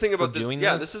this is the thing about this.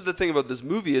 This is the thing about this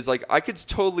movie is like I could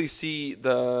totally see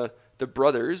the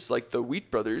brothers, like the Wheat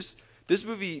brothers. This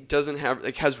movie doesn't have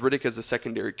has Riddick as a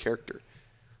secondary character,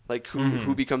 like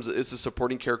who is a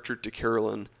supporting character to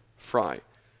Carolyn Fry.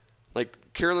 Like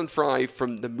Carolyn Fry,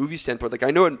 from the movie standpoint, like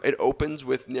I know it opens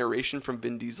with narration from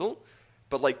Vin Diesel,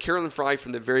 but like Carolyn Fry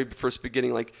from the very first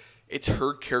beginning, like it's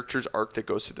her character's arc that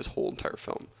goes through this whole entire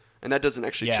film, and that doesn't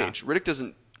actually change. Riddick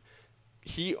doesn't.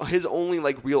 His only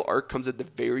like real arc comes at the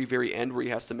very, very end, where he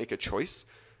has to make a choice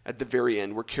at the very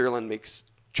end, where Carolyn makes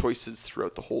choices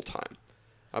throughout the whole time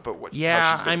about what.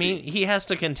 I mean, he has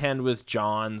to contend with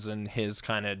Johns and his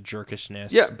kind of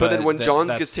jerkishness. Yeah, but then when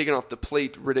Johns gets taken off the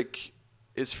plate, Riddick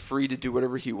is free to do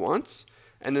whatever he wants,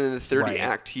 and then in the third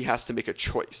act, he has to make a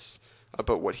choice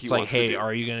about what he wants to do. Hey,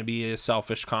 are you going to be a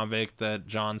selfish convict that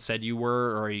John said you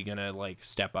were, or are you going to like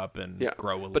step up and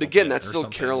grow a little bit? But again, that's still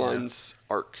Caroline's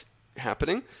arc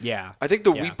happening. Yeah. I think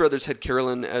the Wheat brothers had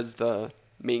Carolyn as the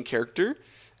main character,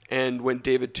 and when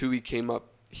David Toohey came up,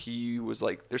 he was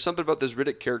like, there's something about this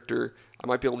Riddick character, I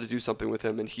might be able to do something with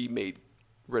him, and he made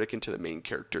Riddick into the main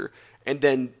character. And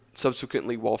then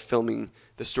subsequently, while filming,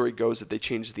 the story goes that they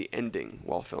changed the ending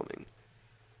while filming.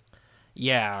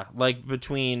 Yeah, like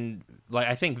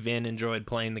I think Vin enjoyed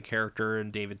playing the character,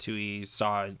 and David Toohey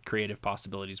saw creative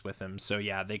possibilities with him. So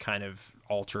yeah, they kind of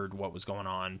altered what was going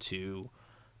on to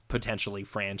potentially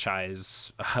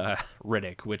franchise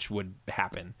Riddick, which would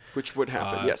happen.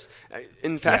 Yes.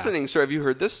 And fascinating story. Have you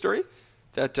heard this story?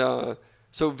 That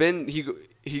so Vin,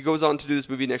 he goes on to do this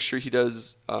movie next year. He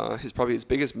does probably his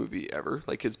biggest movie ever,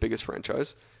 like his biggest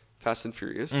franchise, Fast and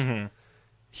Furious. Mm-hmm.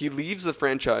 He leaves the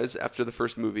franchise after the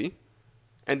first movie.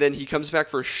 And then he comes back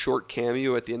for a short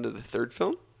cameo at the end of the third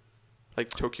film,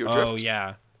 like Tokyo Drift. Oh,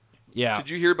 yeah. Yeah.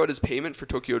 Did you hear about his payment for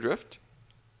Tokyo Drift?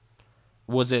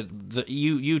 Was it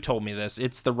you told me this?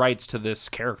 It's the rights to this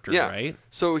character, right?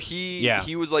 So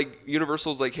he was like,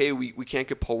 Universal's like, hey, we can't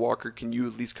get Paul Walker. Can you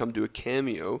at least come do a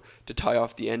cameo to tie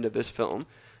off the end of this film?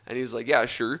 And he was like, yeah,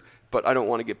 sure, but I don't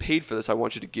want to get paid for this. I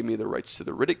want you to give me the rights to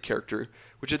the Riddick character,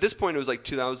 which at this point it was like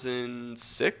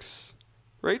 2006,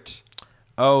 right?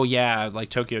 Oh, yeah, like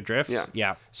Tokyo Drift?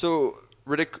 Yeah. So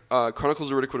Riddick,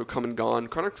 Chronicles of Riddick would have come and gone.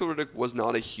 Chronicles of Riddick was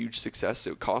not a huge success.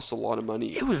 It cost a lot of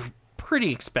money. It was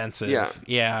pretty expensive.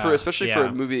 Yeah. Especially for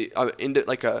a movie,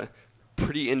 like a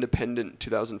pretty independent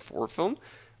 2004 film.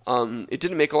 It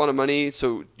didn't make a lot of money,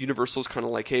 so Universal's kind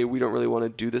of like, hey, we don't really want to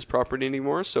do this property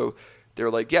anymore. So they're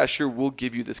like, yeah, sure, we'll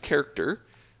give you this character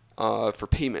for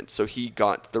payment. So he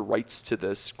got the rights to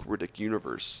this Riddick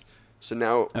universe. So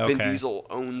now Vin Diesel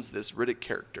owns this Riddick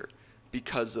character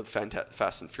because of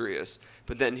Fast and Furious.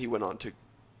 But then he went on to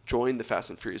join the Fast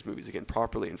and Furious movies again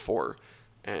properly in 4.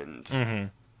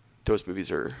 And those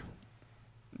movies are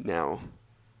now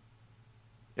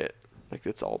it. Like,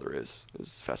 that's all there is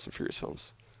Fast and Furious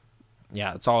films.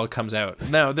 Yeah, it's all it comes out.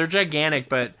 No, they're gigantic,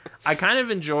 but I kind of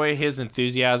enjoy his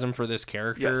enthusiasm for this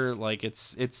character. Yes. Like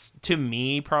it's to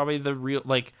me probably the real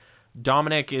like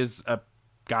Dominic is a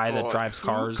guy that drives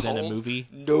cars in a movie.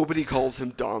 Nobody calls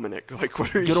him Dominic. Like,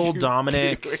 what are Good old you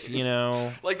Dominic, doing? you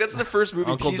know. Like, that's the first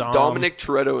movie. Uncle He's Dom. Dominic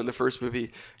Toretto in the first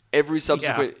movie. Every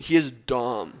subsequent, he is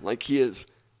Dom. Like, he is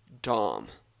Dom.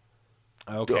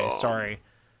 Okay, Dom. Sorry.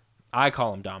 I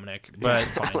call him Dominic, but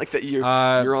fine. I like that you're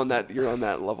on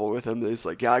that level with him. It's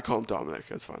like, yeah, I call him Dominic.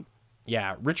 That's fun.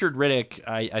 Yeah, Richard Riddick,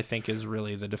 I think, is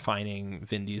really the defining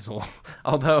Vin Diesel.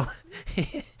 Although,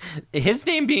 his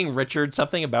name being Richard,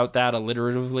 something about that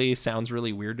alliteratively sounds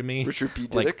really weird to me. Richard B.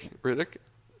 Riddick?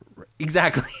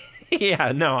 Exactly.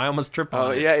 Yeah, no, I almost tripped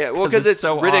on it. Oh, yeah. Well, because it's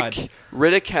so Riddick. odd.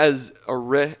 Riddick has a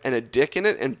R and a Dick in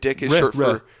it, and Dick is short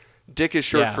for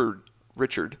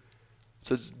Richard.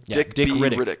 So it's Dick B.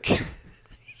 Riddick.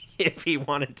 If he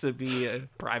wanted to be a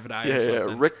private eye or Yeah,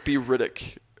 something. Rick B.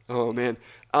 Riddick. Oh, man.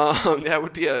 That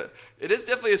would be it is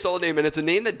definitely a solid name, and it's a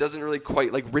name that doesn't really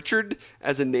quite, like, Richard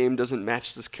as a name doesn't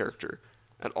match this character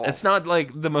at all. It's not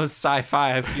like the most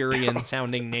sci-fi Furion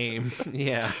sounding name.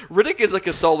 Yeah. Riddick is like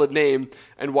a solid name,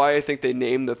 and why I think they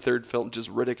named the third film just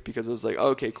Riddick, because it was like, oh,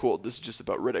 okay, cool, this is just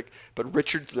about Riddick. But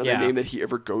Richard's not a name that he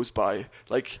ever goes by.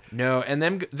 Like, no, and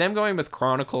them going with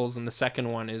Chronicles in the second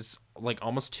one is like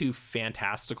almost too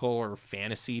fantastical or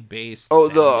fantasy based. Oh,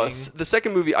 the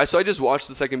second movie. I just watched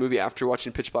the second movie after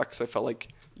watching Pitch Black because I felt like,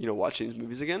 watching these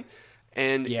movies again,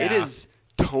 and it is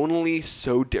tonally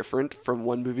so different from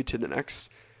one movie to the next.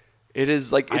 It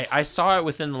is like I saw it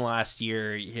within the last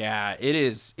year. Yeah, it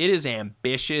is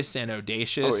ambitious and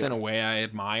audacious in a way I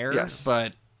admire. Yes.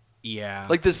 But yeah,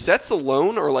 like the sets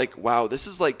alone are like, wow, this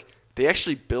is like they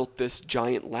actually built this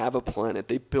giant lava planet.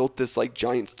 They built this like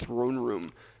giant throne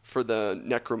room for the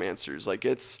necromancers. Like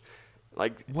it's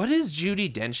like, what is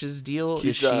Judi Dench's deal?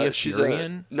 Is she a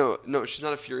Furion? No, she's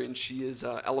not a Furion. She is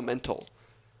elemental.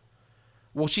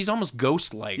 Well, she's almost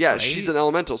ghost-like. Yeah, right? She's an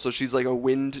elemental, so she's like a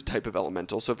wind type of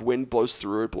elemental. So if wind blows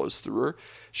through her, it blows through her.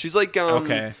 She's like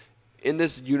in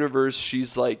this universe,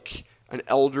 she's like an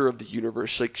elder of the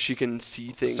universe. Like she can see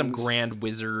things, some grand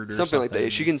wizard or something like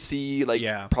that. She can see like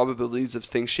probabilities of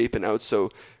things shaping out. So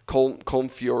Colm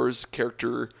Feore's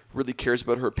character really cares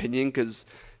about her opinion because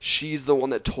she's the one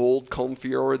that told Colm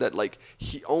Feore that like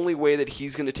only way that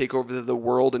he's going to take over the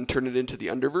world and turn it into the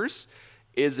Underverse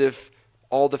is if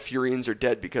all the Furions are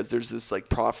dead, because there's this like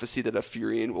prophecy that a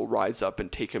Furion will rise up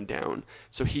and take him down.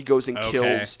 So he goes and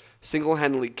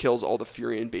single-handedly kills all the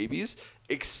Furion babies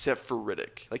except for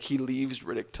Riddick. Like he leaves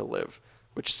Riddick to live,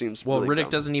 which seems really Riddick dumb.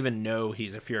 doesn't even know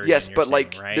he's a Furion. Yes, but saying,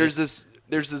 like right? there's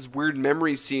this weird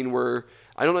memory scene where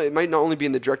I don't know, it might not only be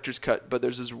in the director's cut, but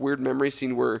there's this weird memory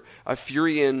scene where a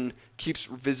Furion keeps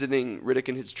visiting Riddick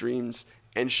in his dreams,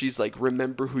 and she's like,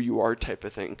 "Remember who you are," type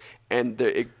of thing, and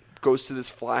it goes to this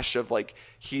flash of like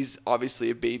he's obviously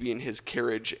a baby in his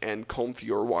carriage, and Colm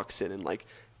Feore walks in and like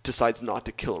decides not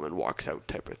to kill him and walks out,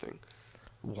 type of thing.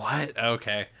 What?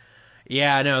 Okay.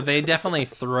 Yeah, no, they definitely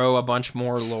throw a bunch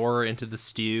more lore into the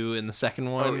stew in the second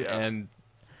one, and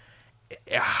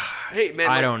hey man,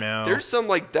 I don't know. There's some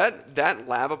like that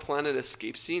lava planet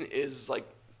escape scene is like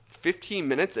 15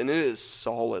 minutes, and it is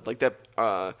solid. Like that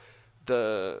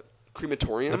the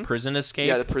crematorium, the prison escape.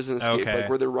 Yeah, the prison escape, like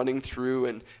where they're running through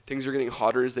and things are getting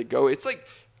hotter as they go. It's like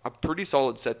a pretty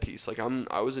solid set piece. Like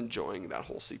I was enjoying that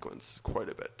whole sequence quite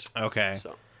a bit. Okay.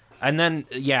 So. And then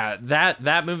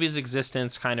that movie's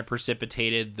existence kind of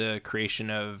precipitated the creation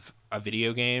of a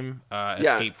video game,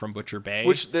 Escape from Butcher Bay,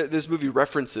 which this movie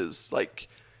references. Like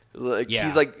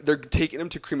he's like, they're taking him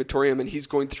to crematorium and he's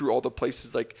going through all the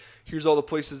places, like, here's all the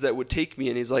places that would take me,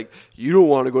 and he's like, you don't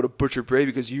want to go to Butcher Bay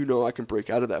because I can break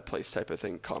out of that place, type of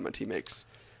thing, comment he makes.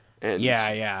 And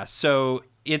so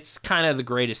it's kind of the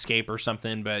Great Escape or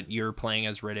something, but you're playing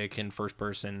as Riddick in first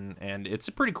person, and it's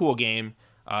a pretty cool game.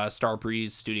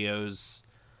 Starbreeze Studios,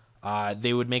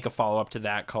 they would make a follow-up to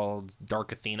that called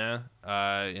Dark Athena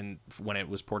when it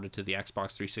was ported to the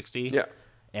Xbox 360. Yeah.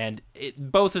 And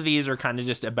both of these are kind of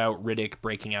just about Riddick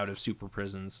breaking out of super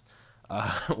prisons,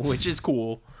 which is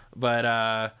cool. But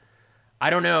I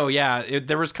don't know. Yeah,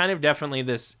 there was kind of definitely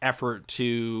this effort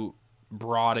to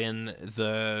broaden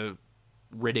the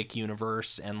Riddick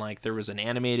universe, and like there was an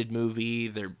animated movie.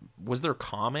 There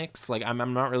comics. Like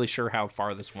I'm not really sure how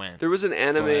far this went. There was an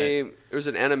anime. There was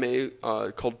an anime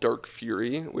called Dark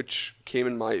Fury, which came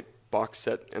in my box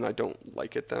set, and I don't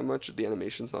like it that much. The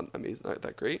animation's not amazing, not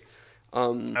that great.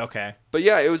 But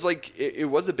yeah, it was like it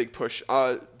was a big push.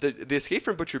 The Escape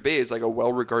from Butcher Bay is like a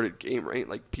well-regarded game, right?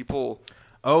 Like people.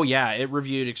 Oh yeah, it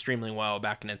reviewed extremely well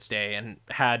back in its day and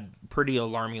had pretty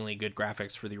alarmingly good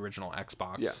graphics for the original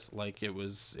Xbox. Yeah. Like it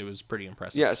was pretty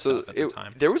impressive. Yeah, so stuff at the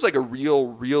time. there was like a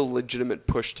real legitimate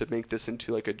push to make this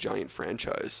into like a giant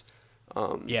franchise.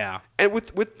 Yeah. And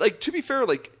with like, to be fair,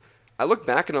 like I look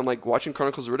back and I'm like watching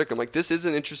Chronicles of Riddick, I'm like, this is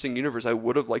an interesting universe. I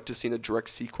would have liked to seen a direct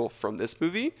sequel from this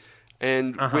movie.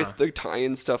 And with the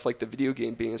tie-in stuff, like the video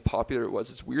game being as popular it was,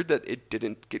 it's weird that it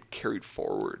didn't get carried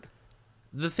forward.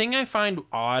 The thing I find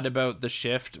odd about The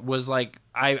Shift was like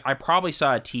I probably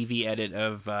saw a TV edit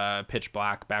of Pitch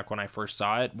Black back when I first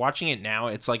saw it. Watching it now,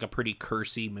 it's like a pretty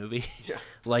cursy movie. Yeah.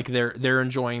 Like they're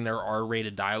enjoying their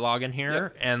R-rated dialogue in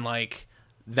here, and like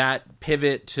that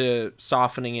pivot to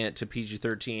softening it to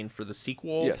PG-13 for the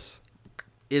sequel Yes.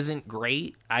 isn't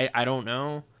great. I don't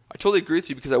know. I totally agree with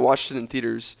you because I watched it in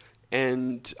theaters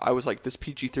and I was like, this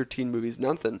PG-13 movie is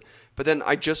nothing. But then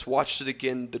I just watched it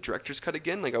again, the director's cut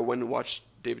again. Like I went and watched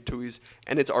David Twohy's,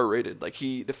 and it's R-rated. Like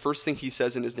the first thing he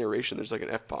says in his narration, there's like an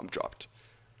F-bomb dropped.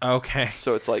 Okay.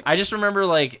 So it's like, I just remember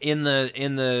like in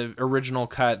the original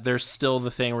cut, there's still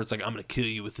the thing where it's like, I'm gonna kill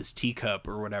you with this teacup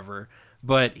or whatever.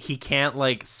 But he can't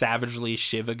like savagely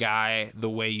shiv a guy the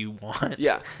way you want.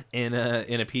 Yeah. In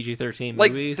a PG-13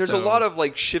 like movie. there's a lot of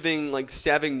like shivving, like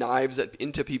stabbing knives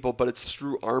into people, but it's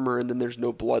through armor, and then there's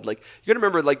no blood. Like you gotta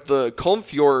remember, like the Colm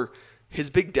Feore, his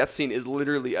big death scene is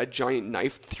literally a giant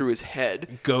knife through his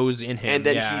head, goes in him, and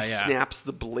then he snaps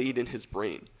the blade in his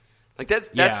brain. Like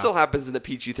that still happens in the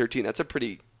PG-13. That's a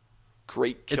pretty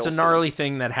great kill. It's a gnarly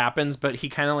thing that happens, but he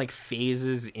kind of like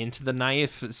phases into the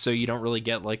knife, so you don't really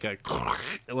get like a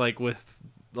like with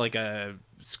like a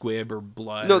squib or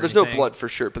blood. No, there's no blood for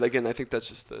sure. But again, I think that's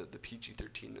just the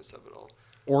PG-13ness of it all.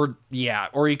 Or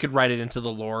you could write it into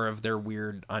the lore of their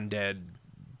weird undead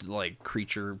like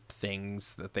creature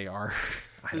things that they are.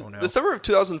 I don't know. The summer of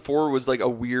 2004 was like a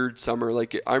weird summer.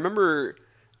 Like I remember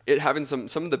it having some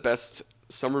of the best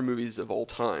summer movies of all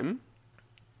time.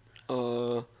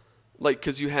 Like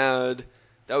because you had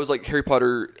that was like Harry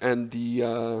Potter and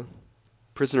the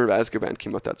Prisoner of Azkaban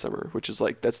came out that summer, which is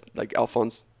like that's like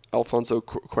Alfonso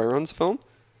Cuarón's film,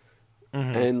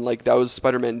 and like that was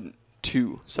Spider-Man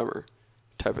 2 summer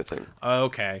type of thing.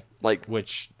 Okay, like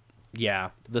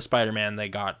the Spider-Man they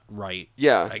got right.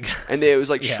 Yeah, I guess. And it was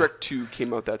like Shrek 2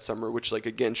 came out that summer, which like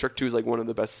again Shrek 2 is like one of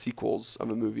the best sequels of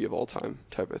a movie of all time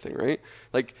type of thing, right?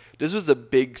 Like this was a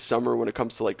big summer when it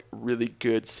comes to like really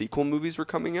good sequel movies were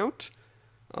coming out.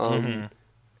 And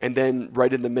then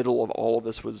right in the middle of all of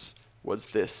this was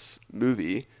this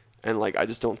movie, and like I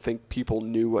just don't think people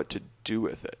knew what to do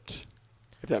with it,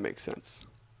 if that makes sense.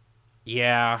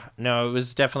 Yeah, no, it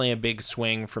was definitely a big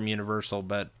swing from Universal,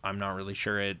 but I'm not really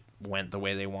sure it went the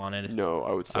way they wanted. No,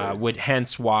 I would say.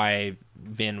 Hence why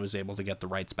Vin was able to get the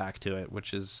rights back to it,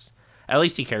 which is, at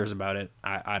least he cares about it.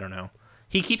 I don't know.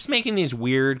 He keeps making these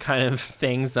weird kind of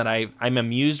things that I'm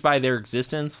amused by their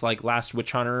existence, like Last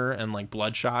Witch Hunter and like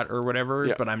Bloodshot or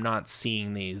whatever, but I'm not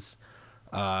seeing these.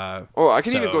 I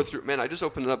can even go through. Man, I just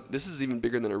opened it up. This is even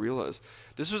bigger than I realized.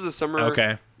 This was the summer.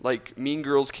 Okay. Like Mean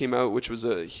Girls came out, which was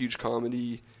a huge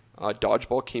comedy.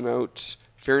 Dodgeball came out.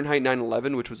 Fahrenheit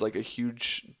 9/11, which was like a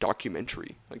huge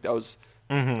documentary. Like that was.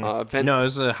 No, it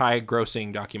was a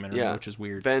high-grossing documentary, which is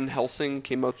weird. Van Helsing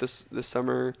came out this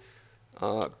summer.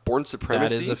 Born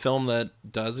Supremacy. That is a film that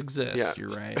does exist. Yeah. You're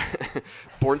right.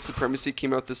 Born Supremacy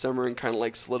came out this summer and kind of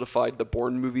like solidified the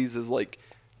Bourne movies as like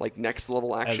next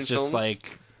level action films. As just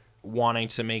like wanting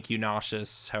to make you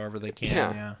nauseous however they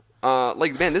can. Yeah.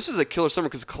 Like man, this was a killer summer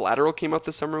because Collateral came out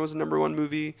this summer, was a #1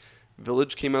 movie.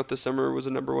 Village came out this summer, was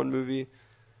a #1 movie.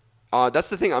 That's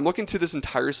the thing. I'm looking through this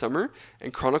entire summer,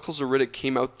 and Chronicles of Riddick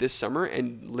came out this summer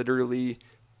and literally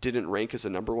didn't rank as a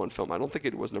 #1 film. I don't think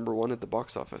it was #1 at the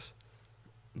box office.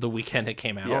 The weekend it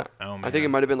came out? Yeah. Oh, man. I think it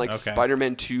might have been like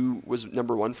Spider-Man 2 was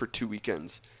 #1 for 2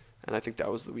 weekends, and I think that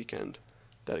was the weekend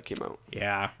that it came out.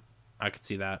 Yeah, I could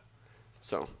see that.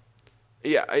 So,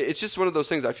 yeah, it's just one of those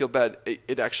things. I feel bad.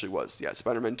 It actually was. Yeah,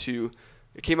 Spider-Man 2.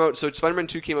 It came out. So Spider-Man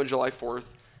 2 came out July 4th.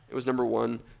 It was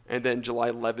 #1, and then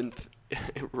July 11th,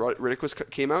 Riddick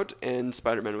came out, and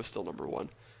Spider-Man was still #1.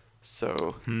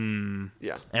 So,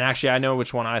 yeah. And actually, I know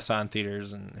which one I saw in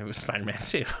theaters, and it was Spider-Man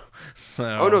 2. So.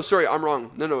 Oh, no, sorry, I'm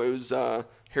wrong. No, it was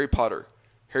Harry Potter.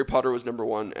 Harry Potter was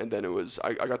 #1, and then it was,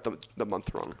 I got the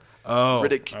month wrong. Oh,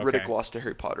 Riddick lost to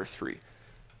Harry Potter 3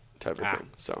 type of thing.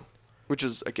 So, which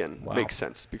is, again, makes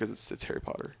sense because it's Harry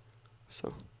Potter.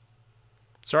 So.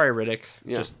 Sorry, Riddick.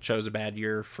 Yeah. Just chose a bad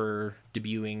year for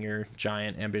debuting your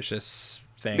giant, ambitious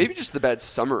thing. Maybe just the bad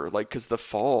summer, like, because the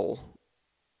fall,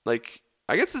 like,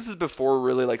 I guess this is before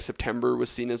really like September was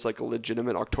seen as like a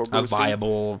legitimate October. A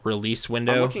viable release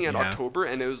window. I'm looking at October,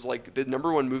 and it was like the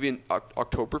number one movie in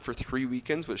October for 3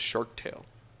 weekends was Shark Tale.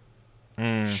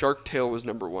 Shark Tale was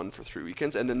number one for 3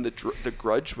 weekends, and then the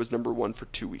Grudge was number one for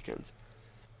 2 weekends.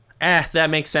 That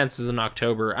makes sense as in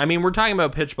October. I mean, we're talking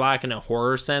about Pitch Black in a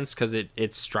horror sense because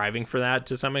it's striving for that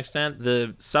to some extent.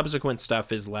 The subsequent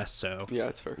stuff is less so. Yeah,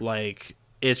 it's fair. Like,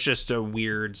 it's just a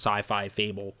weird sci-fi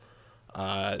fable.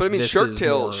 But I mean, Shark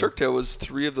Tale was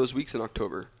 3 of those weeks in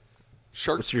October.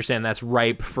 So you're saying that's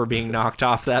ripe for being knocked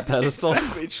off that pedestal?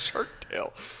 Exactly, it's Shark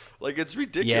Tale. Like, it's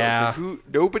ridiculous. Yeah. Like,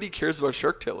 nobody cares about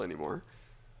Shark Tale anymore.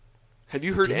 Have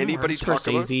you heard anybody talk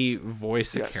about Scorsese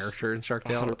voice a character in Shark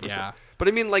Tale? 100%. Yeah. But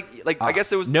I mean, like I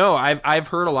guess it was... No, I've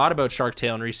heard a lot about Shark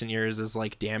Tale in recent years as,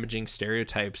 like, damaging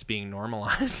stereotypes being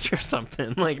normalized or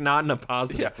something. Like, not in a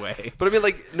positive way. But I mean,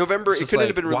 like, November, it couldn't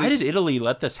have been released... Why did Italy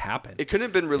let this happen? It couldn't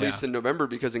have been released in November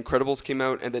because Incredibles came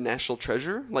out and then National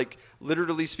Treasure. Like,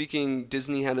 literally speaking,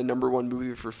 Disney had a number one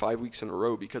movie for 5 weeks in a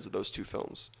row because of those 2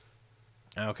 films.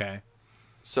 Okay.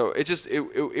 So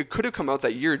it could have come out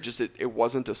that year, just it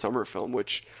wasn't a summer film,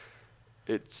 which...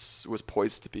 was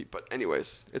poised to be, but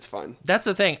anyways, it's fine. That's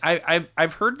the thing.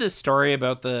 I've heard this story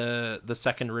about the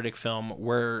second Riddick film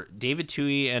where David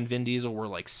Twohy and Vin Diesel were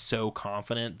like so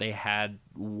confident they had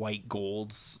white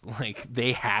golds, like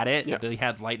they had it. Yeah. They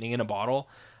had lightning in a bottle.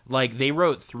 Like they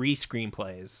wrote 3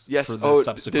 screenplays. Yes. For the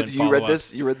subsequent you read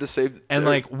this? You read the same? And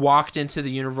like walked into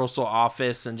the Universal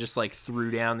office and just like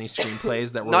threw down these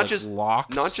screenplays that were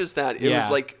locked. Not just that. It was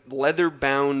like leather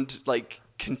bound like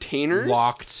containers,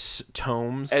 locked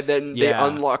tomes, and then they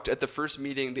unlocked at the first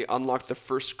meeting. They unlocked the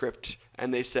first script,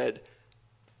 and they said,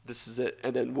 "This is it."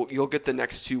 And then you'll get the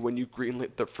next 2 when you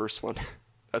greenlit the first one.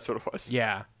 That's what it was.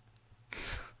 Yeah,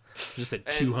 just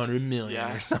at 200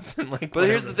 million or something like. But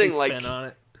here's the thing: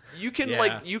 like, you can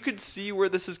you could see where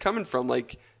this is coming from.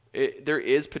 Like, there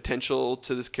is potential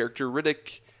to this character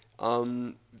Riddick,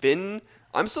 Vin.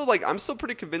 I'm still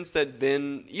pretty convinced that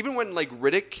Vin, even when like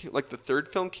Riddick, like the 3rd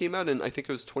film came out in I think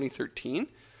it was 2013,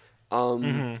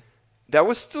 that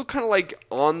was still kind of like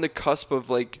on the cusp of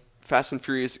like Fast and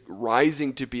Furious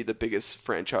rising to be the biggest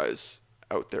franchise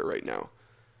out there right now.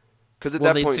 Because at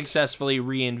that point, they successfully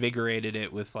reinvigorated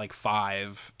it with like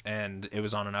 5, and it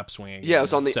was on an upswing again. Yeah, it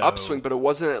was on the upswing, but it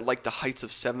wasn't at like the heights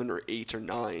of 7 or 8 or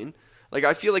 9. Like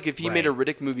I feel like if he made a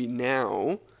Riddick movie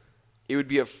now, it would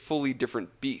be a fully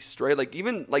different beast, right? Like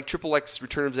even like XXX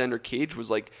Return of Xander Cage was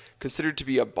like considered to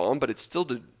be a bomb, but it still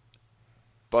did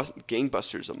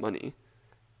gangbusters of money.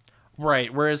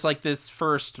 Right. Whereas like this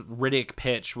first Riddick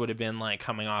pitch would have been like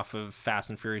coming off of Fast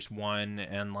and Furious 1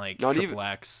 and like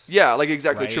XXX. Yeah, like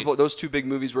exactly. Right? Those 2 big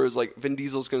movies where it was like Vin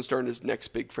Diesel's going to start in his next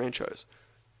big franchise.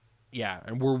 Yeah,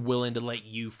 and we're willing to let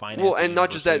you finance. Well, and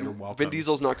not just that, Vin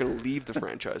Diesel's not going to leave the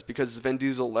franchise because Vin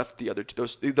Diesel left the other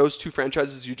 2. Those 2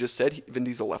 franchises you just said, Vin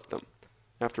Diesel left them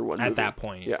after one movie. At that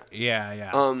point.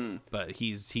 Yeah. But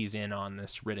he's in on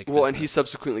this Riddick. Well, and he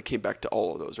subsequently came back to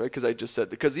all of those, right? Because I just said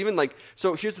because even like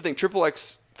so. Here's the thing: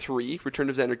 XXX 3, Return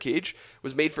of Xander Cage,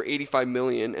 was made for $85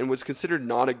 million and was considered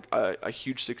not a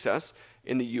huge success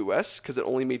in the U.S. because it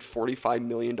only made $45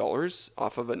 million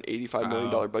off of an $85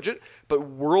 million budget, but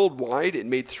worldwide it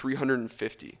made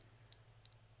 $350.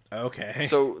 Okay.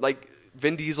 So like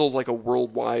Vin Diesel's like a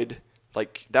worldwide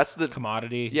like that's the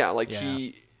commodity. Yeah, like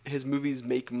his movies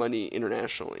make money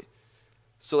internationally.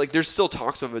 So like there's still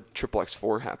talks of a XXX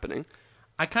 4 happening.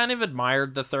 I kind of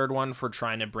admired the 3rd one for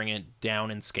trying to bring it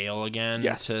down in scale again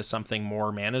to something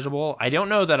more manageable. I don't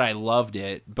know that I loved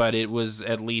it, but it was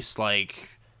at least like,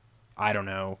 I don't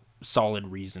know, solid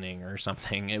reasoning or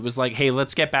something. It was like, hey,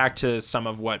 let's get back to some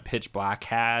of what Pitch Black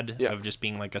had of just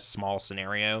being like a small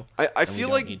scenario. I feel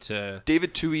like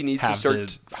David Twohy needs to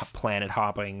start planet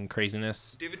hopping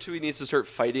craziness. David Twohy needs to start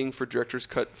fighting for director's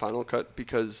cut, final cut,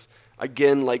 because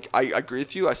again, like I agree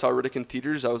with you. I saw Riddick in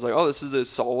theaters. I was like, oh, this is a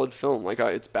solid film. Like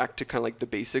it's back to kind of like the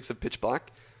basics of Pitch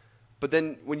Black. But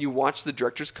then when you watch the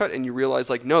director's cut and you realize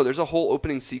like, no, there's a whole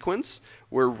opening sequence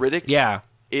where Riddick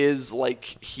is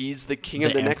like he's the king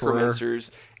of the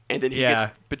necromancers, and then he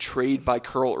gets betrayed by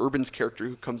Karl Urban's character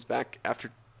who comes back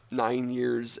after 9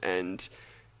 years, and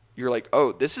you're like,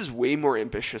 oh, this is way more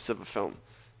ambitious of a film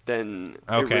than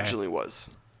it originally was.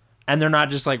 And they're not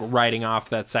just like writing off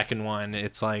that second one.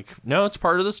 It's like, no, it's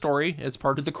part of the story. It's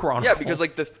part of the chronicles. Yeah, because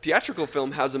like the theatrical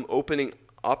film has him opening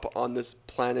up on this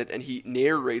planet and he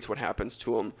narrates what happens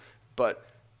to him, but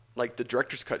like the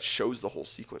director's cut shows the whole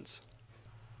sequence.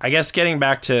 I guess getting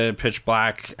back to Pitch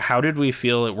Black, how did we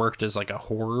feel it worked as like a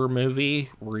horror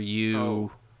movie? Were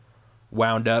you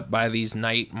wound up by these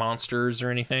night monsters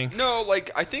or anything? No, like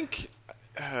I think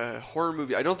Horror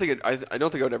movie. I don't think I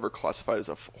don't think I would ever classify it as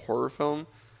a horror film.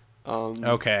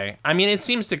 Okay. I mean, it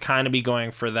seems to kind of be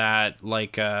going for that,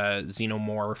 like,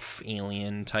 xenomorph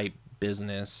alien type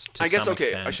business to I guess, some okay,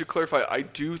 extent. I should clarify. I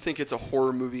do think it's a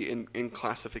horror movie in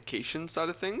classification side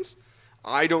of things.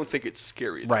 I don't think it's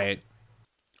scary, though. Right.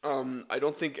 I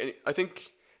don't think I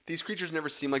think these creatures never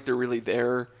seem like they're really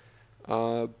there.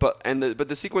 But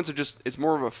the sequence are just, it's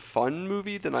more of a fun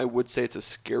movie than I would say it's a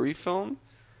scary film.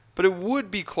 But it would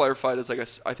be clarified as like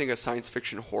I think a science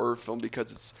fiction horror film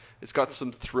because it's got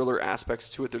some thriller aspects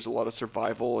to it. There's a lot of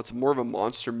survival. It's more of a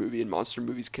monster movie, and monster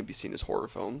movies can be seen as horror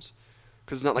films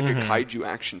because it's not like a kaiju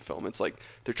action film. It's like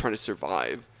they're trying to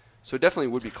survive. So it definitely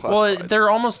would be classified. Well, they're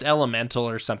almost elemental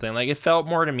or something. Like, it felt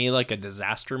more to me like a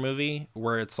disaster movie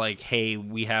where it's like, hey,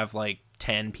 we have like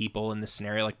 10 people in this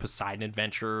scenario, like Poseidon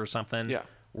Adventure or something. Yeah.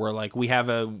 Where like we have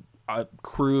a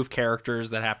crew of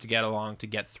characters that have to get along to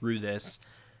get through this.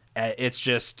 It's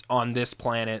just on this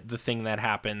planet, the thing that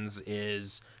happens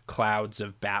is clouds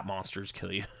of bat monsters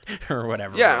kill you or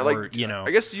whatever. Yeah, or, like,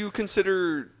 I guess, do you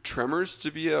consider Tremors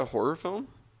to be a horror film?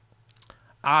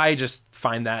 I just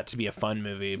find that to be a fun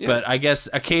movie, but I guess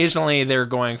occasionally they're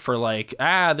going for like,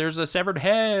 there's a severed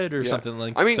head or something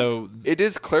like. I mean, so it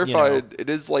is clarified. It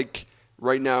is like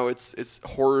right now it's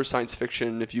horror science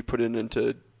fiction if you put it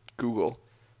into Google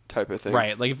type of thing.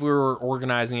 Right, like if we were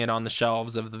organizing it on the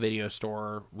shelves of the video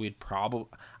store,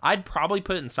 I'd probably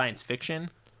put it in science fiction,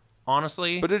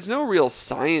 honestly. But there's no real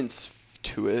science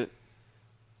to it.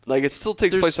 Like, it still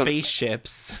takes place on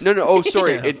spaceships. No. Oh,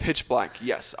 sorry. In Pitch Black.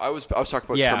 Yes, I was talking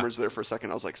about Tremors there for a second.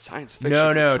 I was like, science fiction.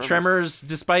 No. Tremors,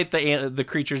 despite the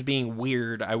creatures being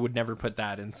weird, I would never put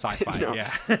that in sci-fi.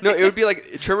 No, it would be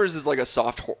like Tremors is like a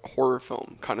soft horror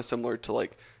film, kind of similar to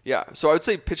like So I would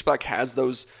say Pitch Black has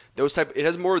those type. It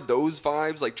has more of those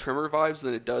vibes, like Tremor vibes,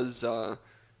 than it does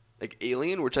like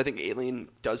Alien, which I think Alien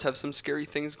does have some scary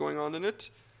things going on in it.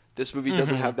 This movie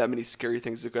doesn't have that many scary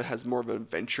things. It has more of an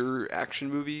adventure action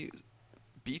movie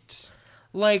beat.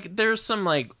 Like, there's some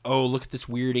like, oh, look at this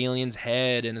weird alien's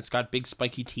head and it's got big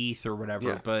spiky teeth or whatever.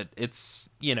 Yeah. But it's,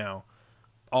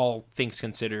 all things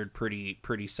considered,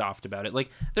 pretty soft about it. Like,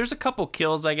 there's a couple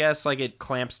kills, I guess. Like, it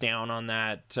clamps down on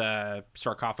that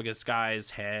sarcophagus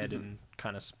guy's head and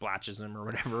kind of splatches him or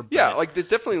whatever. Yeah, like, it's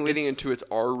definitely leading into its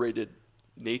R-rated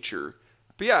nature.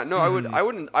 But yeah, no,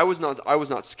 I was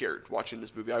not scared watching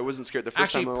this movie. I wasn't scared the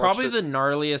first time I watched it. Probably the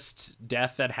gnarliest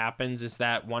death that happens is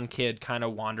that one kid kind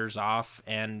of wanders off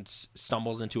and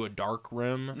stumbles into a dark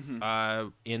room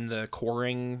in the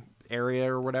coring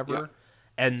area or whatever. Yeah.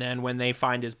 And then when they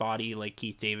find his body, like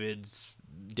Keith David's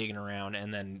digging around,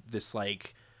 and then this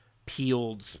like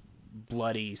peeled,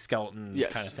 bloody skeleton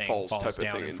kind of thing falls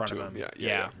down in front of him.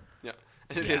 Yeah.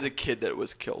 And it is a kid that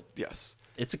was killed. Yes.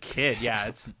 It's a kid, yeah.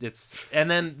 It's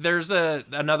and then there's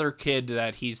another kid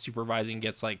that he's supervising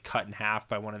gets like cut in half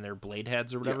by one of their blade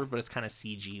heads or whatever, but it's kind of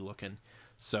CG looking.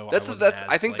 So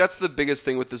I think that's the biggest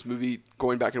thing with this movie.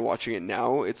 Going back and watching it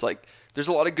now, it's like there's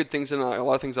a lot of good things in it, a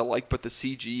lot of things I like, but the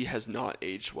CG has not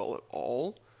aged well at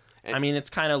all. And I mean, it's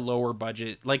kind of lower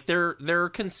budget. Like they're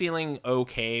concealing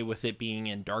okay with it being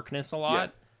in darkness a lot.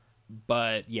 Yeah.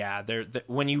 But yeah, they're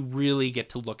when you really get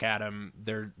to look at them,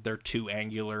 they're too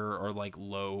angular or like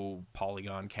low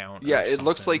polygon count. Yeah, it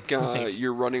looks like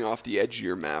you're running off the edge of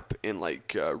your map in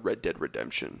like Red Dead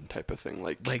Redemption type of thing.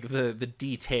 Like the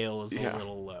detail is a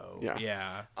little low.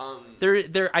 Yeah.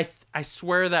 I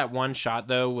swear that one shot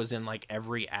though was in like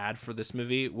every ad for this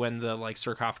movie when the like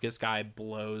sarcophagus guy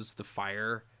blows the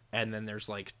fire and then there's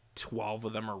like 12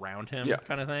 of them around him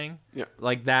kind of thing. Yeah.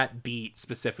 Like that beat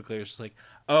specifically was just like,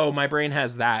 oh, my brain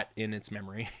has that in its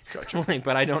memory. Gotcha. Like,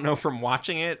 but I don't know from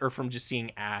watching it or from just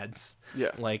seeing ads.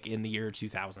 Yeah. Like in the year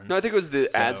 2000. No, I think it was the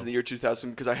ads in the year 2000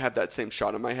 because I had that same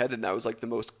shot in my head and that was like the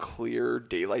most clear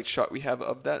daylight shot we have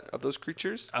of those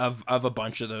creatures. Of a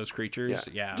bunch of those creatures.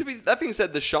 Yeah. That being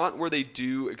said, the shot where they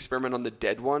do experiment on the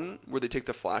dead one, where they take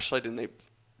the flashlight and they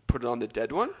put it on the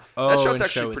dead one. That shot's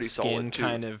actually pretty solid too.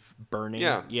 Kind of burning.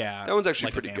 Yeah. That one's actually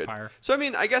like pretty good. So I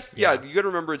mean, I guess you got to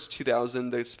remember it's 2000.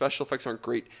 The special effects aren't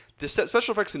great. The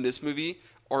special effects in this movie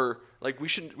are like we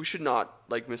should not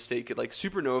like mistake it. Like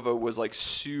Supernova was like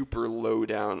super low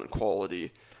down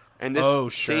quality, and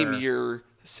this same year.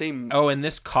 And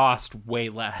this cost way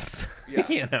less.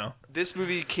 Yeah. This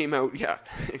movie came out. Yeah,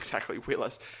 exactly, way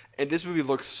less. And this movie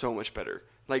looks so much better.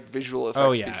 Like visual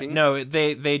effects speaking. No,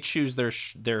 they choose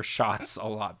their shots a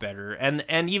lot better.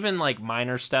 And even like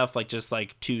minor stuff like just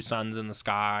like two suns in the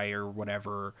sky or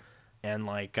whatever. And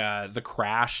like the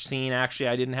crash scene, actually,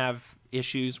 I didn't have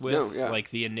issues with. No, yeah.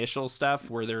 Like the initial stuff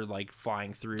where they're like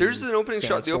flying through. There's an opening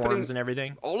shot. The opening and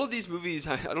everything. All of these movies,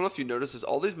 I don't know if you noticed this.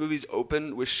 All these movies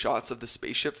open with shots of the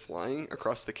spaceship flying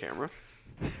across the camera.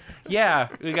 Yeah,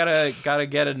 we gotta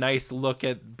get a nice look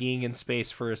at being in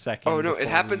space for a second. Oh no, it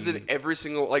happens in every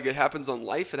single, like it happens on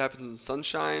Life, it happens in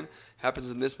Sunshine, happens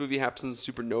in this movie, happens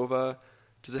in Supernova.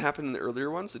 Does it happen in the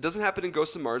earlier ones? It doesn't happen in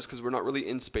Ghosts of Mars because we're not really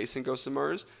in space in Ghosts of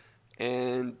Mars.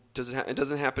 And it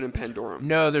doesn't happen in Pandorum.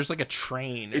 No, there's like a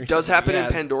train. It does happen in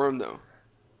Pandorum though.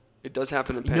 It does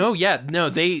happen in Pandorum. No,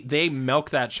 they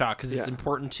milk that shot because it's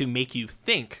important to make you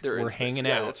think we're hanging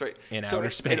out. That's right. In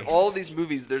outer space. In all these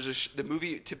movies, the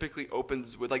movie typically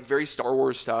opens with like very Star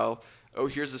Wars style. Oh,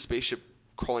 here's the spaceship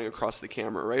crawling across the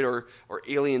camera, right? Or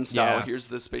Alien style. Yeah. Here's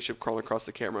the spaceship crawling across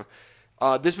the camera.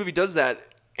 This movie does that.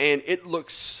 And it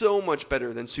looks so much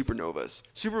better than Supernova's.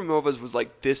 Supernova's was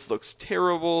like, this looks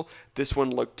terrible. This one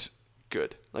looked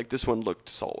good. Like, this one looked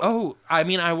solid. Oh, I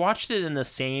mean, I watched it in the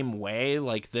same way,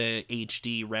 like the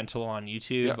HD rental on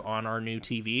YouTube on our new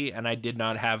TV, and I did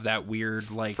not have that weird,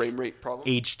 like, frame rate problem.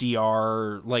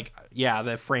 HDR, like,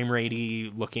 the frame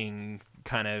ratey looking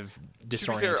kind of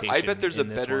disorientation. To be fair, I bet there's a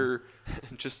better,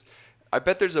 I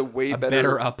bet there's a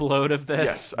better upload of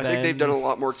this. Yes, I think they've done a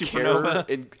lot more care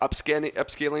in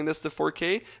upscaling this to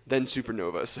 4K than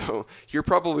Supernova. So you're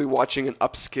probably watching an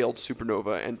upscaled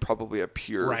Supernova and probably a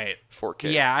pure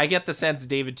 4K. Yeah, I get the sense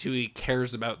David Twohy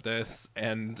cares about this,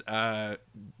 and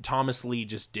Thomas Lee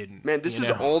just didn't. Man, this is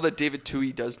all that David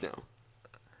Twohy does now.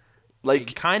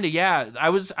 Like, kind of, yeah. I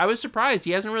was surprised.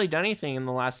 He hasn't really done anything in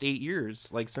the last 8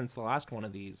 years, like since the last one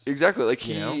of these. Exactly. Like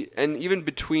and even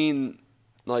between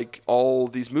like all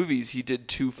these movies, he did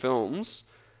 2 films,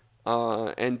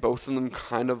 and both of them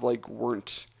kind of like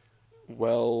weren't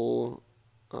were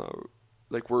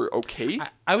okay.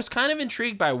 I was kind of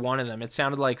intrigued by one of them. It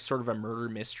sounded like sort of a murder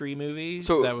mystery movie.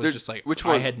 So that was just like, which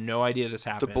one? I had no idea this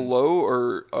happened. The Below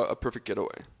or A Perfect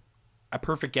Getaway? A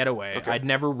Perfect Getaway. Okay. I'd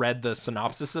never read the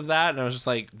synopsis of that, and I was just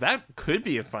like, that could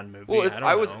be a fun movie. Well,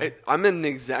 I I'm in the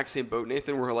exact same boat,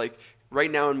 Nathan, where like, right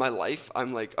now in my life,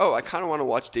 I'm like, oh, I kind of want to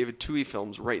watch David Twohy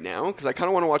films right now because I kind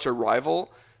of want to watch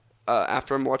Arrival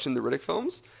after I'm watching the Riddick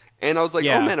films. And I was like,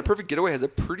 oh man, A Perfect Getaway has a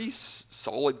pretty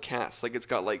solid cast. Like, it's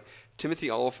got like Timothy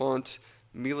Olyphant,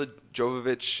 Mila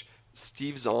Jovovich,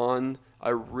 Steve Zahn,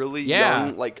 a really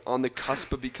young, like on the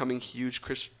cusp of becoming huge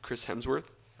Chris Hemsworth.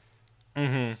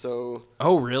 Mm-hmm. So.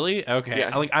 Oh really? Okay.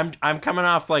 Yeah. Like I'm coming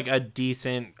off like a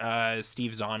decent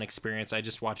Steve Zahn experience. I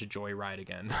just watched Joyride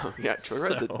again. Yeah,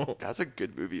 Joyride's that's a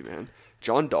good movie, man.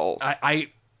 John Dahl.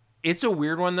 It's a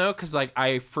weird one though, because like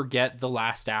I forget the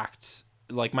last act.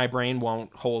 Like my brain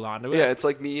won't hold on to it. Yeah, it's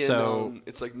like me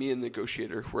and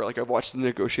Negotiator, where like I've watched The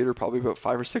Negotiator probably about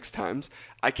 5 or 6 times.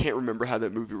 I can't remember how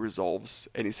that movie resolves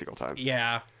any single time.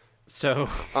 Yeah. So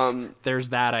there's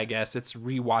that, I guess. It's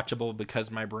rewatchable because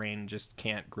my brain just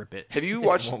can't grip it. Have you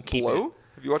watched Below?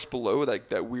 Have you watched Below, like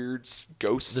that weird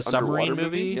ghost the submarine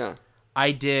movie? Yeah.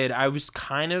 I did. I was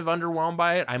kind of underwhelmed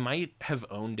by it. I might have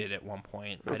owned it at one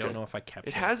point. Okay. I don't know if I kept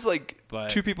it. It has like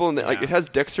 2 people in it. Like it has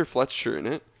Dexter Fletcher in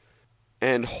it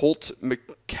and Holt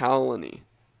McCallany.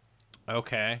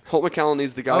 Okay. Holt McCallany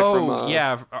is the guy from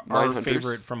our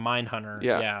favorite from Mindhunter.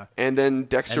 Yeah. And then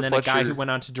Dexter Fletcher, a guy who went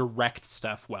on to direct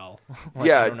stuff well.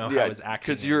 I don't know how his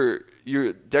acting is.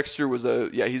 Because Dexter was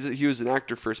he was an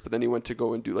actor first, but then he went to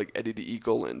go and do like Eddie the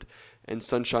Eagle and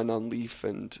Sunshine on Leaf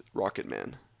and Rocket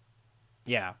Man.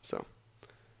 Yeah. So,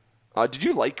 did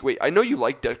you I know you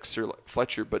like Dexter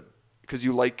Fletcher, but because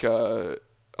you like I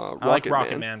like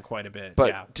Rocket Man quite a bit.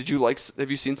 But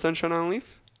have you seen Sunshine on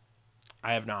Leaf?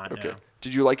 I have not. Okay. No.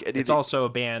 Did you like Eddie? It's also a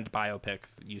band biopic,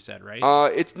 you said, right?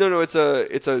 It's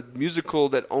a musical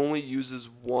that only uses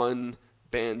one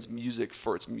band's music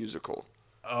for its musical.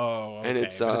 Oh, okay. And but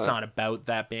it's not about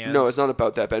that band. No, it's not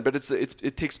about that band, but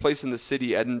it takes place in the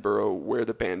city Edinburgh where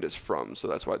the band is from, so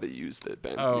that's why they use the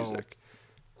band's music.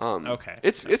 Okay.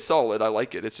 It's solid. I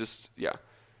like it. It's just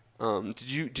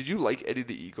Did you like Eddie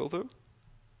the Eagle though?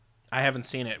 I haven't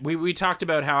seen it. We talked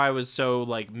about how I was so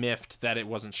like miffed that it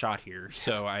wasn't shot here,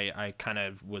 so I kind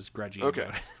of was grudging about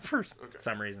it for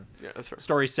some reason. Yeah, that's fair.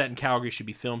 Stories set in Calgary should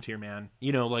be filmed here, man.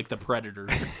 You know, like The Predator.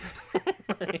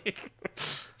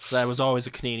 That was always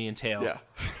a Canadian tale. Yeah,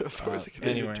 that was always a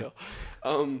Canadian tale.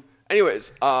 Anyways,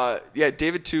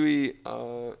 David Twohy.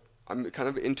 I'm kind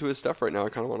of into his stuff right now. I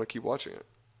kind of want to keep watching it.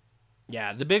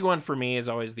 Yeah, the big one for me is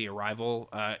always The Arrival.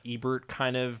 Ebert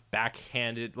kind of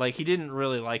backhanded, like he didn't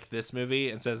really like this movie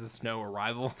and says it's no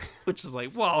Arrival, which is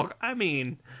like, well, I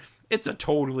mean, it's a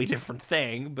totally different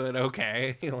thing, but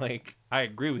okay. Like, I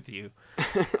agree with you.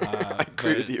 I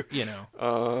agree with you. You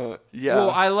know. Yeah.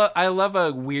 Well, I love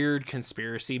a weird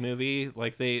conspiracy movie.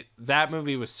 Like that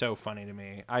movie was so funny to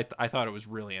me. I thought it was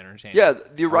really entertaining. Yeah,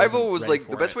 The Arrival was like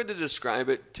the best way to describe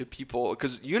it to people,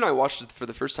 because you and I watched it for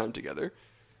the first time together.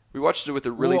 We watched it with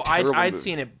a really terrible I'd movie.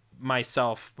 seen it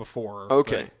myself before.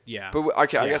 Okay. But yeah. But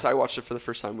okay, I Yeah. guess I watched it for the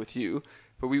first time with you.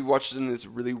 But we watched it in this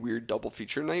really weird double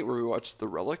feature night where we watched The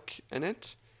Relic in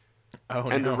it. Oh,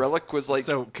 and no. The Relic was like...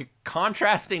 So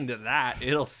contrasting to that,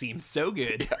 it'll seem so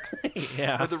good.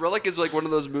 Yeah. But The Relic is like one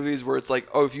of those movies where it's like,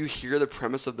 oh, if you hear the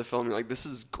premise of the film, you're like, this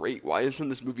is great. Why isn't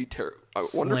this movie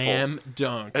wonderful? Slam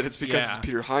dunk. And it's because it's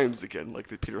Peter Hyams again. Like,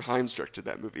 Peter Hyams directed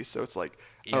that movie. So it's like,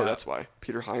 oh, that's why.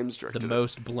 Peter Hyams directed the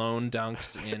most blown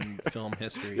dunks in film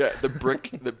history. Yeah, the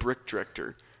brick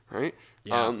director, right?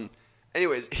 Yeah.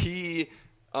 Anyways, we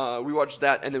watched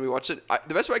that, and then we watched it.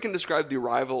 The best way I can describe The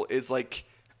Arrival is like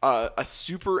a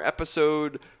super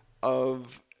episode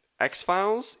of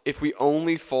X-Files if we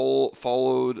only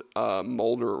followed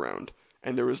Mulder around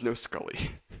and there was no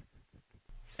Scully.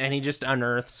 And he just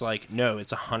unearths, like, no,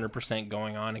 it's 100%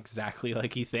 going on exactly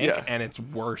like you think, and it's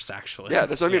worse, actually. Yeah,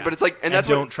 that's what I mean. But it's like, and that's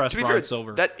don't trust Ron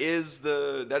Silver. That is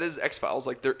X-Files.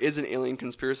 Like, there is an alien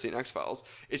conspiracy in X-Files.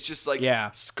 It's just like,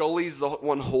 Scully's the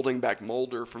one holding back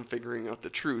Mulder from figuring out the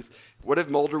truth. What if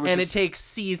Mulder was? And it takes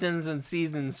seasons and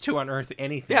seasons to unearth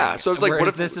anything. Yeah, so it's like, whereas what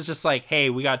if this is just like, hey,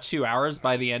 we got 2 hours.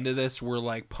 By the end of this, we're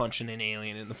like punching an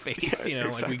alien in the face. You know,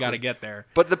 exactly. like we got to get there.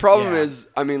 But the problem is,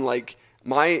 I mean, like,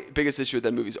 my biggest issue with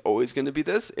that movie is always going to be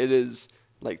this. It is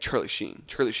like Charlie Sheen.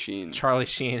 Charlie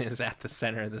Sheen is at the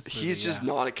center of this movie. He's just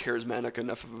not a charismatic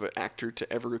enough of an actor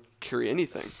to ever carry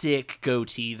anything. Sick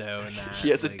goatee, though, in that. He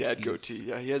has a dad goatee.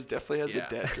 Yeah, he definitely has a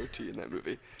dad goatee in that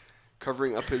movie.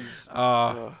 Covering up his...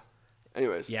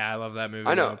 anyways. Yeah, I love that movie.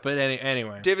 I know. Though. But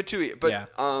anyway. David Twohy.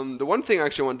 But the one thing I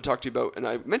actually wanted to talk to you about, and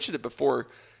I mentioned it before,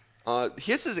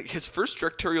 he has his first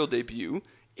directorial debut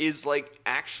is like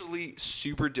actually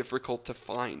super difficult to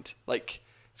find. Like,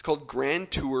 it's called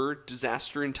Grand Tour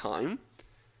Disaster in Time.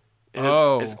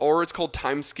 Or it's called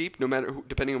Timescape, no matter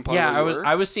depending upon where you are.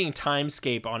 I was seeing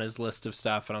Timescape on his list of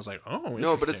stuff, and I was like, oh, interesting.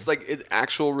 No, but it's like its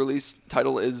actual release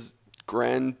title is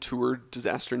Grand Tour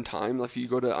Disaster in Time. If you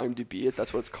go to IMDb,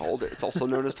 that's what it's called. It's also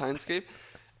known as Timescape.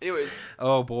 Anyways,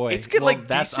 oh boy, it's good. Like,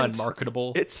 that's decent,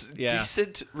 unmarketable. It's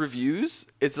decent reviews.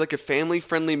 It's like a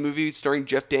family-friendly movie starring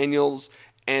Jeff Daniels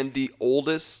and the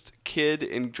oldest kid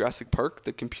in Jurassic Park,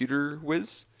 the computer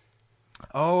whiz.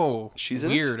 Oh, she's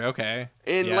in weird. it. Okay,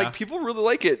 and like people really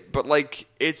like it, but like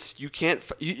if you can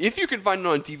find it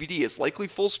on DVD, it's likely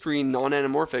full screen,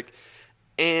 non-anamorphic,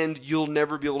 and you'll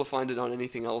never be able to find it on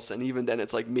anything else. And even then,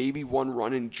 it's like maybe one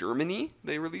run in Germany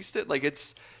they released it. Like,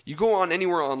 it's you go on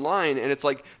anywhere online, and it's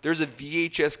like there's a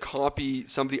VHS copy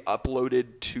somebody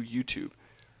uploaded to YouTube.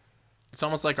 It's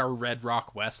almost like our Red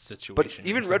Rock West situation. But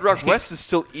even Red Rock West is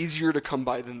still easier to come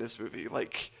by than this movie.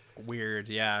 Like, weird,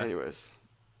 yeah. Anyways,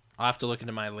 I'll have to look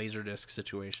into my Laserdisc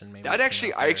situation. Maybe I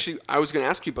was going to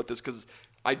ask you about this because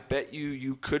I bet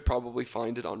you could probably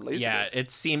find it on Laserdisc. Yeah,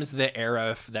 it seems the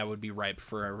era that would be ripe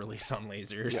for a release on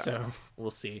Lasers. Yeah. So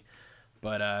we'll see.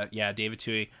 But yeah, David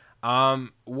Twohy.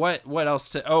 What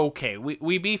else to? Oh, okay,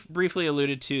 we briefly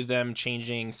alluded to them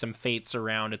changing some fates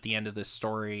around at the end of this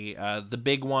story. The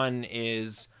big one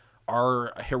is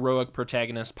our heroic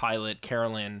protagonist pilot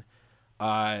Carolyn.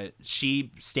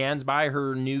 She stands by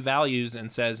her new values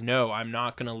and says, "No, I'm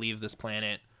not going to leave this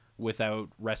planet without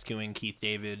rescuing Keith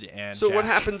David and." So Jack. what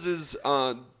happens is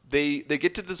they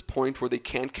get to this point where they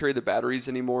can't carry the batteries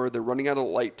anymore. They're running out of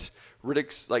light.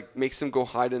 Riddick's like makes them go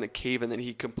hide in a cave, and then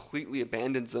he completely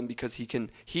abandons them because he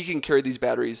can carry these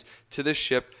batteries to this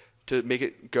ship to make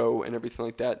it go and everything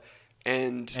like that.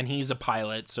 And he's a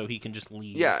pilot, so he can just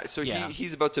leave. Yeah, so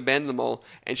he's about to abandon them all,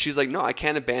 and she's like, "No, I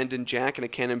can't abandon Jack, and I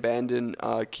can't abandon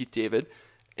Keith David."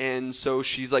 And so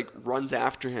she's like runs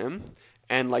after him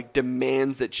and like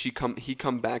demands that he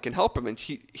come back and help him. And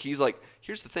he's like,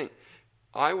 "Here's the thing.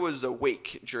 I was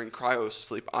awake during cryo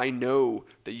sleep. I know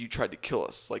that you tried to kill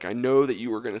us. Like, I know that you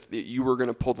were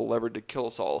gonna pull the lever to kill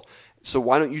us all. So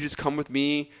why don't you just come with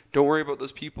me? Don't worry about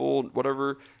those people,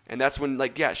 whatever." And that's when,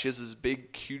 like, she has this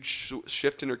big, huge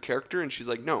shift in her character, and she's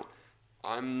like, "No,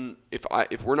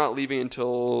 if we're not leaving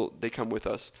until they come with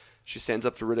us." She stands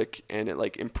up to Riddick, and it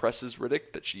like impresses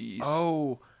Riddick that she's.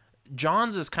 Oh.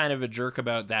 Johns is kind of a jerk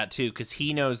about that too, because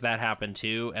he knows that happened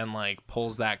too, and like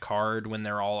pulls that card when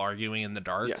they're all arguing in the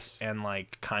dark. Yes. And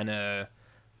like kind of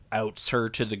outs her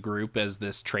to the group as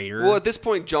this traitor. Well, at this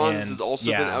point, Johns And, has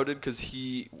also been yeah. outed because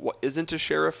he isn't a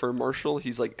sheriff or marshal.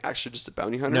 He's like actually just a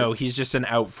bounty hunter. No, he's just an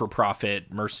out-for-profit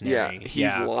Yeah, mercenary.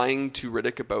 he's lying to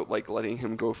Riddick about like letting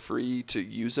him go free to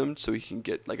use him so he can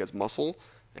get like as muscle,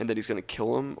 and then he's gonna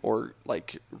kill him or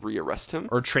like rearrest him.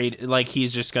 Or trade, like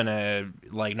he's just gonna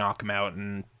like knock him out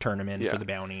and turn him in Yeah. for the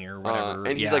bounty or whatever.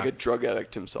 And he's like a drug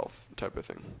addict himself type of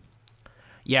thing.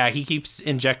 Yeah, he keeps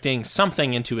injecting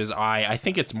something into his eye. I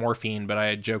think it's morphine, but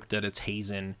I joked that it's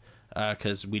Hazen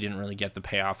because we didn't really get the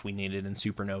payoff we needed in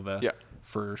Supernova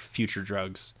for future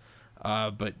drugs.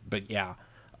 But yeah.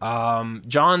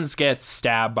 Johns gets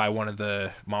stabbed by one of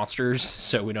the monsters,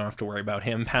 so we don't have to worry about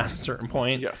him past a certain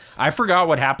point. Yes. I forgot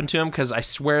what happened to him because I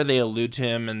swear they allude to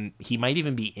him, and he might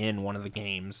even be in one of the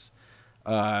games.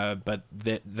 But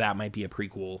that might be a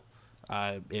prequel.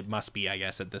 It must be, I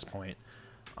guess, at this point.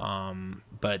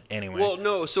 But anyway. Well,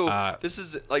 no. So this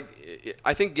is like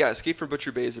I think Escape from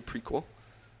Butcher Bay is a prequel.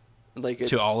 Like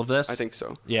to all of this, I think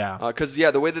so. Yeah. Because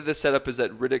the way that this set up is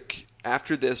that Riddick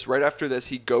right after this,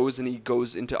 he goes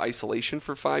into isolation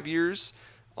for 5 years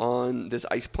on this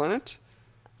ice planet.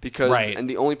 Because and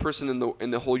the only person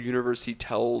in the whole universe he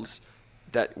tells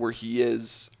that where he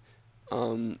is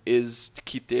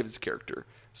Keith David's character.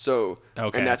 So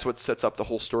and that's what sets up the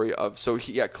whole story of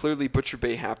clearly Butcher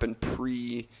Bay happened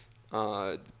pre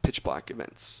Pitch Black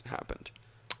events happened.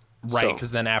 Right,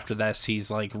 because then after this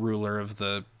he's like ruler of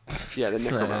the the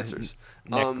necromancers.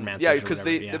 Because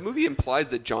the movie implies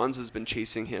that Johns has been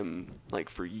chasing him like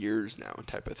for years now,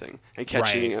 type of thing, and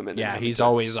catching him. And he's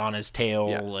always on his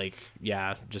tail,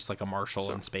 just like a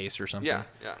marshal in space or something.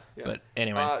 Yeah. But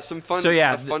anyway, some fun,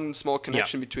 a fun small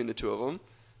connection between the two of them.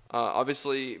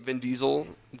 Obviously, Vin Diesel,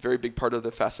 very big part of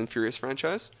the Fast and Furious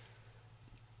franchise.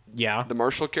 Yeah. The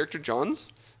marshal character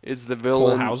Johns is the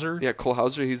villain. Cole Hauser? Yeah, Cole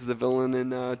Hauser. He's the villain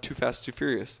in Too Fast, Too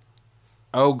Furious.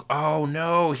 Oh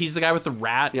no, he's the guy with the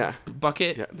rat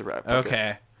bucket? Yeah, the rat bucket.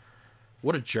 Okay.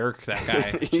 What a jerk, that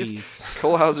guy. Jeez.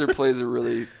 Cole Hauser plays a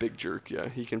really big jerk,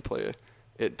 he can play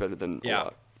it better than a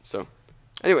lot. So,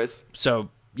 anyways. So,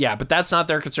 yeah, but that's not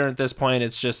their concern at this point.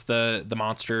 It's just the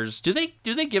monsters. Do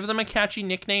they give them a catchy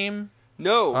nickname?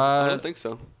 No, I don't think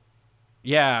so.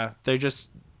 Yeah, they're just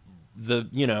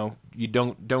you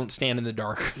don't stand in the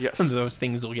dark. Yes. Those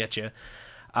things will get you.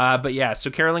 But yeah,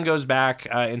 so Carolyn goes back,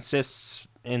 insists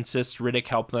Riddick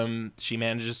help them. She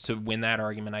manages to win that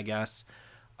argument, I guess.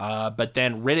 But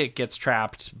then Riddick gets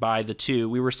trapped by the two.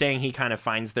 We were saying he kind of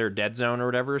finds their dead zone or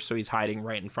whatever, so he's hiding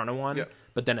right in front of one. Yeah.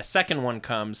 But then a second one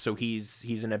comes, so he's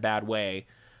in a bad way.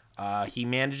 He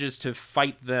manages to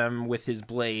fight them with his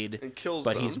blade, and kills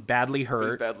but them. he's badly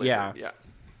hurt. Hurt. Yeah.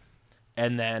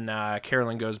 And then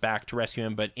Carolyn goes back to rescue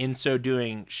him, but in so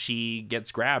doing, she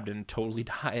gets grabbed and totally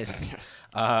dies. Yes.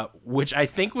 Which I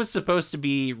think was supposed to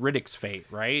be Riddick's fate,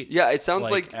 right? Yeah, it sounds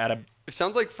like it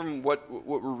sounds like from what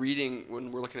we're reading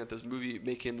when we're looking at this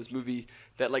movie,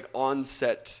 that like on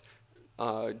set,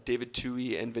 David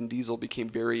Toohey and Vin Diesel became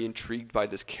very intrigued by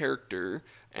this character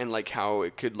and like how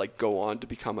it could like go on to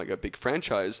become like a big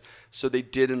franchise. So they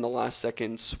did in the last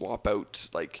second swap out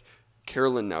like.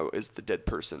 Carolyn now is the dead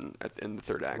person in the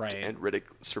third act, and Riddick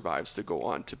survives to go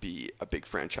on to be a big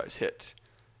franchise hit.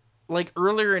 Like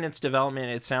earlier in its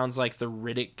development, it sounds like the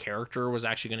Riddick character was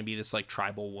actually going to be this like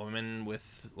tribal woman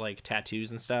with like tattoos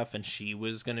and stuff, and she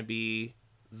was going to be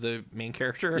the main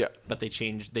character. Yeah. But they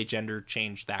gender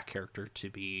changed that character to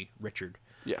be Richard.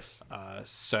 Yes.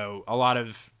 So a lot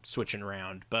of switching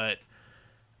around, but.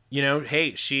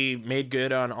 Hey, she made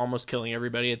good on almost killing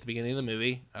everybody at the beginning of the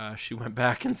movie. She went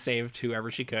back and saved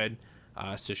whoever she could.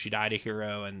 So she died a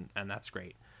hero, and that's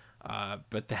great.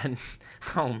 But then,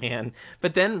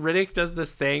 But then Riddick does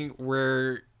this thing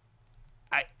where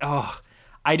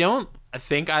I don't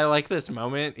think I like this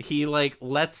moment. He like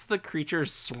lets the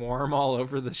creatures swarm all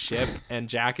over the ship, and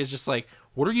Jack is just like,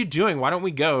 "What are you doing? Why don't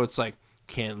we go?" It's like,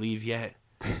 "Can't leave yet."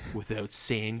 Without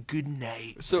saying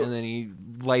goodnight. So, and then he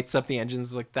lights up the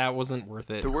engines. Like, that wasn't worth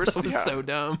it. That was so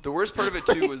dumb. The worst part of it,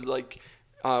 too, was like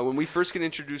when we first get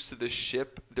introduced to the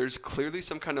ship, there's clearly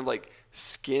some kind of like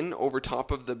skin over top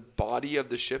of the body of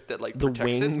the ship that like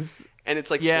protects the wings. It. And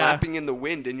it's like flapping in the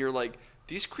wind. And you're like,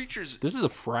 these creatures. This is a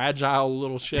fragile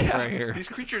little ship right here. These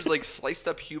creatures like sliced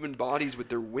up human bodies with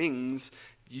their wings.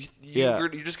 You're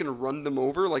just gonna run them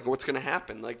over? Like, what's gonna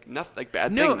happen? Like, nothing. Like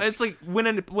bad things. No, it's like when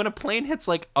a plane hits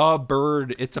like a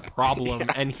bird, it's a problem,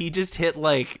 and he just hit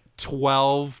like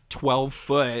 12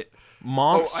 foot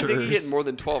monsters. I think he hit more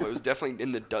than 12. It was definitely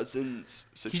in the dozens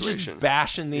situation. He's just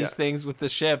bashing these things with the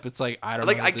ship. It's like, I don't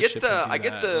know. I get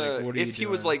the if he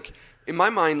was like, in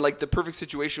my mind, like the perfect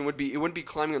situation would be, it wouldn't be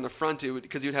climbing on the front,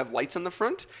 because you'd have lights on the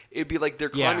front. It'd be like they're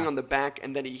climbing on the back,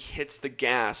 and then he hits the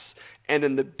gas, and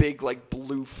then the big like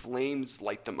blue flames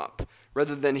light them up,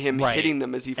 rather than him hitting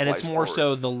them as he flies forward. And it's more forward.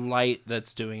 so the light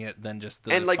that's doing it than just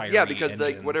the because engines.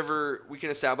 like whatever we can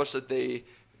establish that they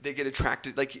get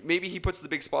attracted. Like maybe he puts the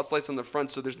big spotlights on the front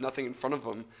so there's nothing in front of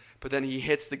him, but then he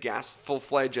hits the gas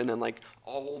full-fledged, and then like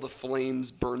all the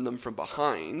flames burn them from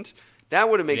behind. That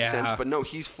would have made sense, but no,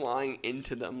 he's flying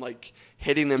into them, like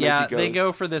hitting them as he goes. Yeah, they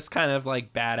go for this kind of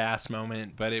like badass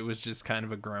moment, but it was just kind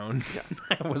of a groan. Yeah.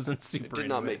 I wasn't super It did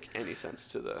not make any sense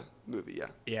to the movie, yeah.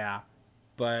 Yeah.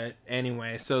 But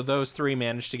anyway, so those three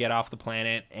managed to get off the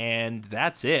planet, and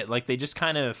that's it. Like, they just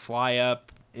kind of fly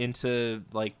up into,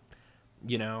 like,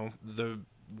 you know, the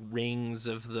rings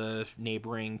of the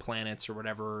neighboring planets or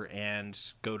whatever, and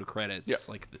go to credits. Yeah.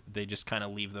 Like, they just kind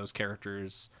of leave those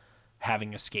characters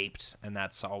having escaped, and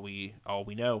that's all we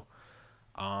know.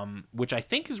 Which I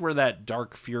think is where that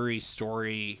Dark Fury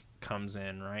story comes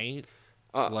in, right?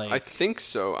 I think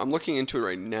so. I'm looking into it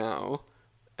right now,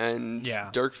 and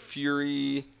Dark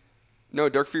Fury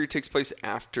takes place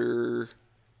after.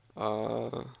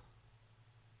 Actually,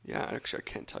 I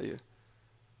can't tell you.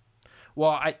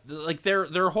 Well,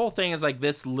 their whole thing is like,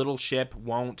 this little ship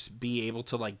won't be able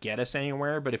to like get us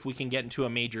anywhere, but if we can get into a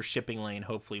major shipping lane,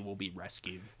 hopefully we'll be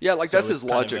rescued. Yeah, like, so that's his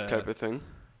logic type of thing.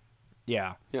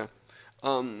 Yeah. Yeah.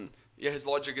 His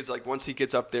logic is like, once he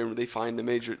gets up there and they find the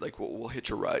major, like, we'll hitch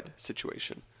a ride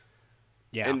situation.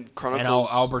 Yeah. And Chronicles,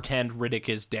 and I'll pretend Riddick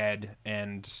is dead,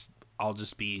 and I'll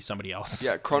just be somebody else.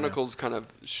 Yeah, Chronicles kind of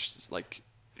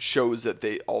shows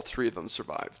that all three of them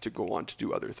survive to go on to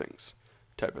do other things.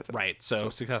 Type of thing. Right, so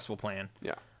successful plan.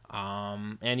 Yeah.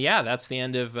 And yeah, that's the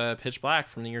end of Pitch Black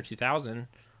from the year 2000.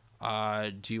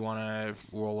 Do you want to?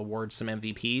 We'll award some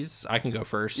MVPs. I can go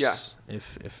first. Yeah.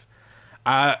 If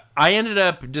I ended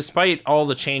up, despite all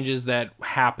the changes that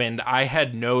happened, I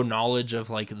had no knowledge of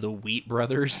like the Wheat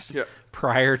Brothers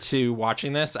prior to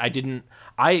watching this.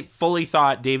 I fully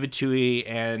thought David Twohy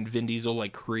and Vin Diesel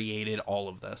like created all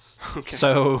of this. Okay.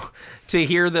 So to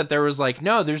hear that there was like,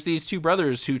 no, there's these two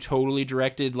brothers who totally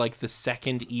directed like the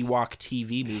second Ewok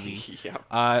TV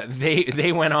movie.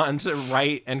 They went on to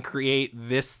write and create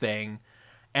this thing.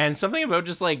 And something about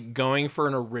just like going for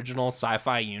an original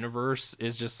sci-fi universe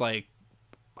is just like,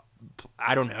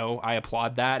 I don't know. I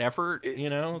applaud that effort.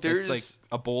 It's like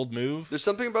a bold move. There's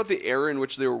something about the era in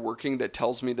which they were working that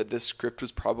tells me that this script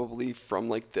was probably from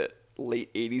like the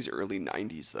late 80s, early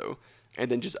 90s, though,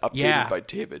 and then just updated by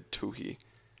David Twohy.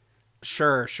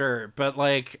 Sure. But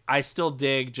like, I still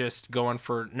dig just going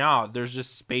for, there's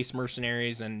just space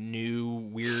mercenaries and new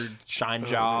weird shine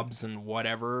jobs and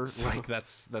whatever. So, like,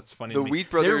 that's funny. The Wheat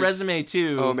Brothers, their resume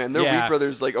too. Oh man, their Wheat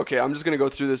Brothers. Like, okay, I'm just gonna go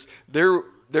through this.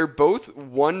 They're both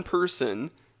one person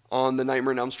on the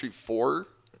Nightmare on Elm Street 4,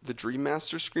 the Dream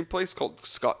Master screenplays, called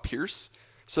Scott Pierce.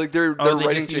 So like they're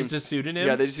writing just used a pseudonym?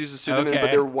 Yeah, they just used a pseudonym, but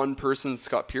they're one person,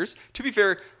 Scott Pierce. To be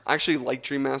fair, I actually like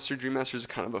Dream Master. Dream Master is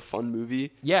kind of a fun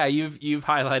movie. Yeah, you've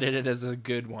highlighted it as a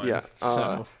good one. Yeah.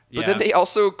 But then they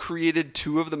also created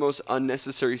two of the most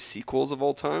unnecessary sequels of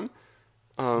all time.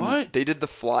 What? They did The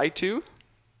Fly 2.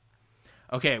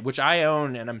 Okay, which I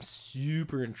own, and I'm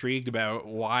super intrigued about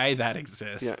why that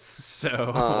exists. Yeah.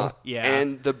 So,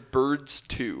 And The Birds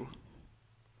 2.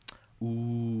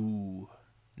 Ooh,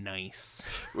 nice.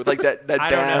 With like that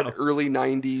bad early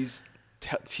 90s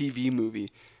TV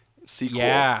movie sequel.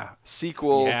 Yeah.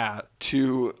 Sequel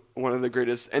to one of the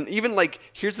greatest. And even like,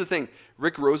 here's the thing.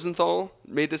 Rick Rosenthal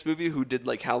made this movie, who did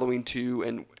like Halloween 2,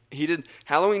 and he did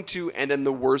Halloween 2 and then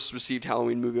the worst received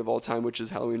Halloween movie of all time, which is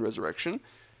Halloween Resurrection.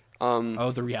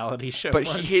 The reality show. But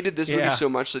he hated this movie so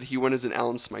much that he went as an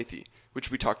Alan Smythe, which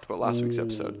we talked about last week's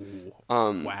episode.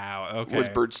 Wow. Okay. Was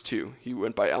Birds 2. He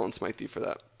went by Alan Smythe for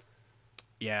that.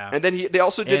 Yeah. And then they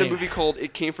also did a movie called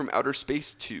It Came from Outer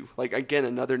Space 2. Like, again,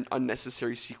 another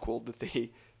unnecessary sequel that they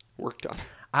worked on.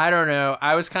 I don't know.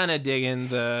 I was kind of digging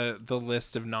the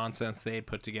list of nonsense they had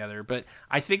put together, but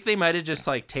I think they might have just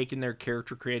like taken their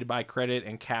character created by credit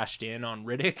and cashed in on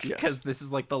Riddick, because this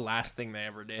is like the last thing they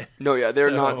ever did. No, yeah,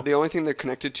 they're not. The only thing they're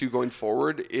connected to going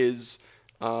forward is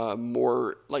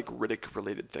more like Riddick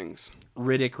related things.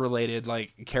 Riddick related,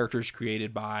 like characters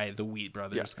created by the Wheat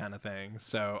Brothers kind of thing.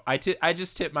 So I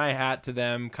just tip my hat to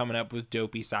them coming up with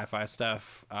dopey sci-fi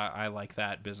stuff. I like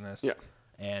that business. Yeah.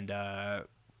 And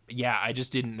I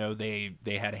just didn't know they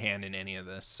had a hand in any of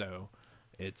this. So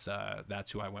it's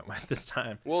that's who I went with this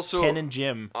time. Well, so Ken and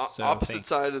Jim. So opposite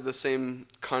side of the same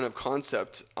kind of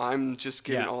concept. I'm just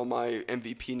giving all my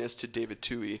MVP-ness to David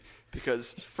Twohy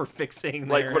because for fixing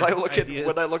like their when I look ideas.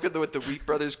 at what the Wheat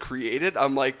Brothers created,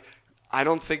 I'm like, I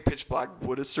don't think Pitch Black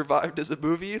would have survived as a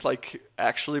movie, like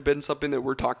actually been something that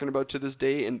we're talking about to this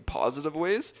day in positive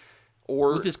ways,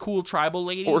 or with this cool tribal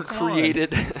lady, or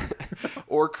created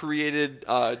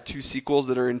two sequels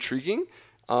that are intriguing.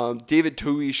 David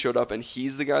Twohy showed up, and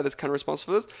he's the guy that's kind of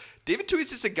responsible for this. David Twohy's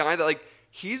just a guy that, like,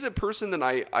 he's a person that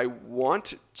I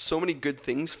want so many good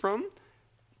things from,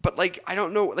 but, like, I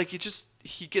don't know, like,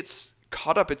 he gets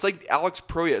caught up. It's like Alex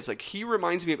Proyas. Like, he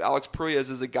reminds me of Alex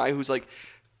Proyas as a guy who's, like,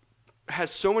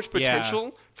 has so much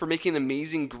potential for making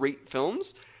amazing, great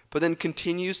films, but then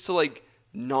continues to, like,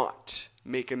 not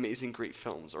make amazing, great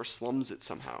films or slums it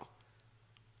somehow.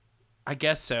 I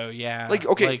guess so, yeah. Like,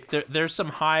 okay. Like, there's some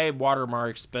high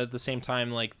watermarks, but at the same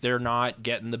time, like, they're not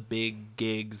getting the big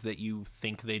gigs that you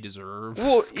think they deserve.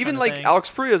 Well, even, like, thing. Alex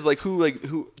Proyas,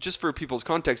 who, just for people's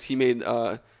context, he made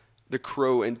The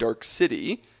Crow and Dark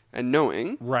City and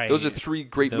Knowing. Right. Those are three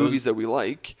great movies that we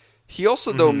like. He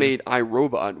also, though, made I,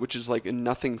 Robot, which is, like, a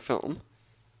nothing film.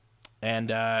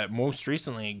 And most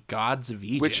recently, Gods of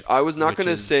Egypt. Which I was not going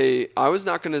to say. I was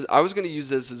going to use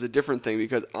this as a different thing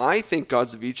because I think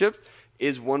Gods of Egypt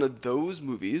is one of those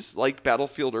movies, like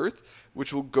Battlefield Earth,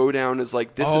 which will go down as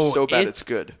like, this is so bad it's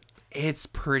good. It's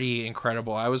pretty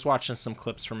incredible. I was watching some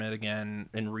clips from it again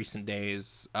in recent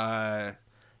days.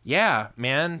 Yeah,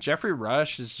 man, Jeffrey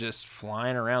Rush is just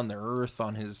flying around the earth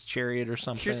on his chariot or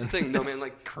something. Here's the thing, no man,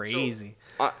 like crazy.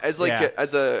 So,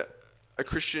 as a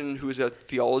Christian who has a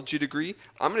theology degree,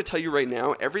 I'm going to tell you right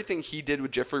now, everything he did with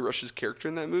Jeffrey Rush's character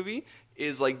in that movie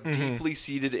is like deeply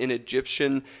seated in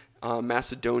Egyptian,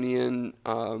 Macedonian,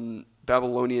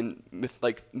 Babylonian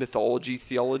mythology,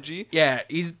 theology. Yeah,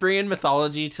 he's bringing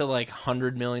mythology to like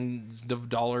 $100 million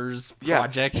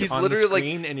project he's on literally the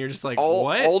screen, like, and you're just like,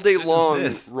 what? All day long,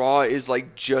 Raw is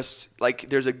like just like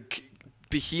there's a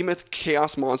behemoth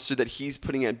chaos monster that he's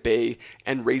putting at bay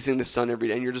and raising the sun every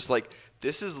day, and you're just like,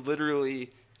 this is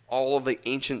literally all of the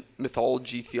ancient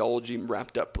mythology, theology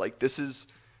wrapped up. Like this is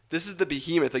the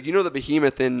behemoth. Like, you know the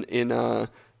behemoth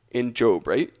in Job,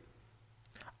 right?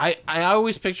 I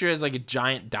always picture it as like a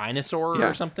giant dinosaur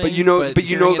or something. But you know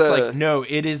it's like, no,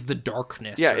 it is the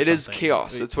darkness. Yeah, it is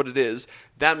chaos. That's what it is.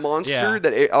 That monster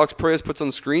that Alex Proyas puts on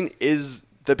the screen is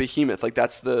the behemoth. Like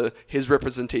that's his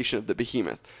representation of the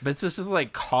behemoth. But this is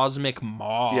like cosmic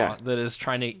maw that is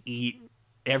trying to eat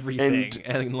everything,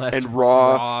 and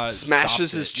Ra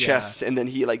smashes his chest, and then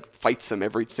he like fights him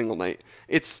every single night.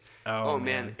 It's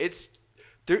man, it's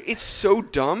so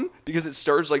dumb because it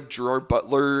stars like Gerard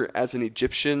Butler as an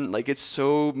Egyptian. Like, it's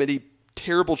so many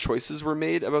terrible choices were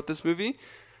made about this movie.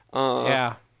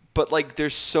 But like,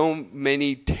 there's so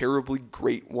many terribly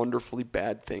great, wonderfully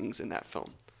bad things in that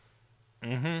film.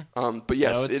 But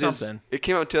yes, it is. It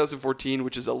came out in 2014,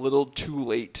 which is a little too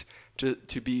late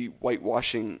to be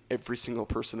whitewashing every single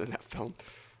person in that film.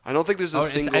 I don't think there's a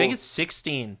single. I think it's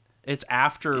 16. It's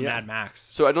after Mad Max.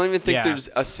 So I don't even think there's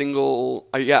a single.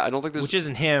 I don't think there's. Which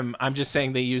isn't him. I'm just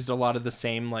saying they used a lot of the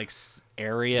same like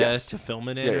area to film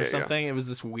it in or something. It was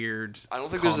this weird. I don't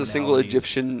think there's a single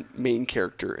Egyptian main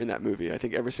character in that movie. I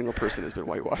think every single person has been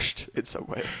whitewashed in some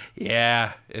way.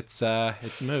 Yeah, it's a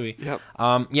movie. Yep.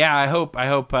 I hope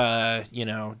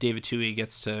David Twohy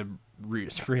gets to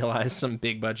realize some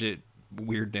big budget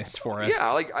weirdness for us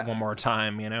one more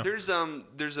time, there's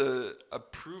a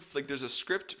proof, like there's a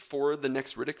script for the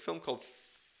next Riddick film called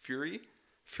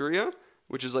Furia,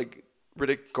 which is like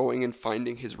Riddick going and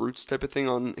finding his roots type of thing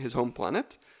on his home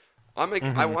planet. I'm like,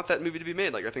 I want that movie to be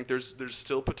made. Like, I think there's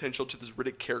still potential to this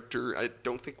Riddick character. I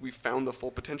don't think we've found the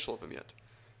full potential of him yet.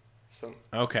 So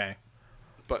okay,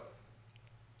 but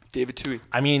David Twohy,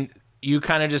 I mean, you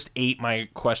kind of just ate my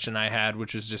question I had,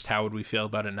 which was just how would we feel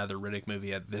about another Riddick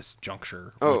movie at this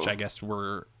juncture, which I guess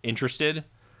we're interested.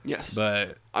 Yes.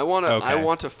 But I want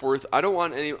a fourth. I don't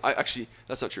want any. Actually,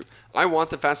 that's not true. I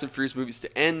want the Fast and Furious movies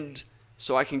to end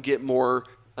so I can get more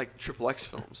like XXX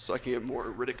films, so I can get more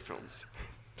Riddick films.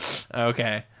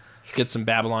 Okay. Get some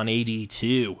Babylon AD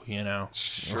 2,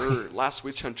 Sure. Last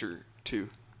Witch Hunter 2.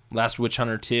 Last Witch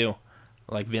Hunter 2.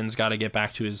 Like, Vin's got to get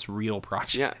back to his real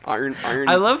projects. Yeah, Iron.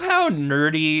 I love how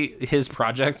nerdy his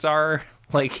projects are.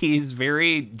 Like, he's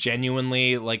very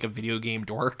genuinely like a video game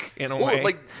dork in a way.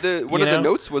 Like one of the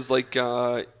notes was like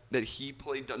that he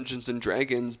played Dungeons and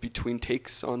Dragons between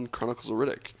takes on Chronicles of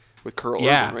Riddick with Carl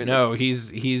Urban, right? No,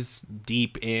 he's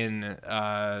deep in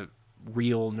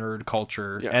real nerd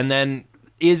culture. Yeah. And then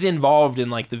is involved in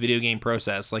like the video game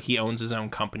process. Like he owns his own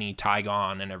company,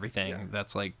 Tygon, and everything. Yeah.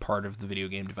 That's like part of the video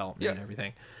game development and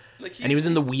everything. Like and he was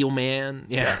in the Wheelman.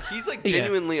 Yeah, he's like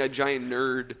genuinely a giant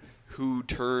nerd who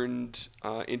turned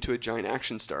into a giant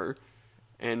action star,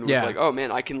 and was like, oh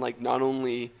man, I can like not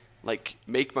only like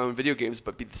make my own video games,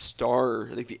 but be the star,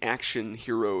 like the action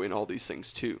hero in all these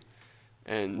things too.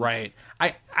 And right.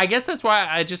 I guess that's why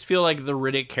I just feel like the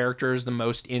Riddick character is the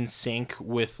most in sync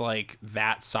with like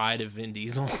that side of Vin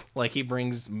Diesel. Like he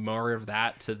brings more of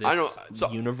that to this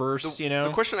universe,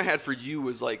 The question I had for you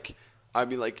was like, I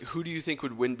mean, like, who do you think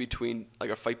would win between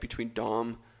like a fight between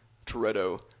Dom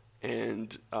Toretto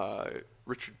and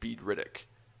Richard B. Riddick?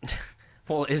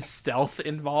 Well, is stealth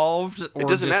involved, or it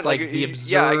doesn't just matter. like the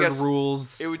absurd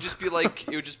rules? It would just be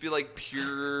like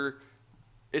pure.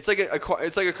 It's like a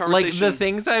conversation. Like the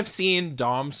things I've seen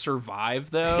Dom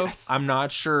survive, though. Yes. I'm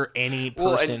not sure any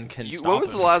person can stop him. When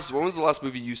was the last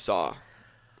movie you saw?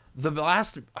 The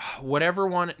last, whatever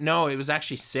one. No, it was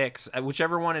actually 6.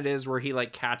 Whichever one it is, where he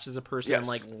like catches a person and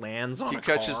like lands on a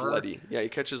car. He catches Letty. Yeah, he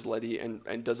catches Letty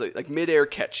and does a like midair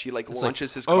catch. He like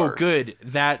launches his car. Oh, good.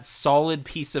 That solid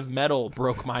piece of metal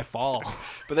broke my fall.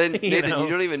 But then Nathan, you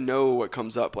don't even know what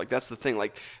comes up. Like that's the thing.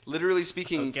 Like literally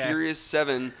speaking, Furious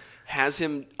 7 has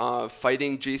him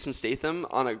fighting Jason Statham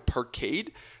on a parkade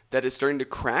that is starting to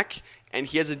crack, and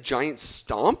he has a giant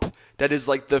stomp that is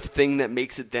like the thing that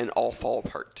makes it then all fall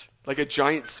apart. Like a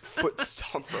giant foot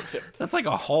stomp from him. That's like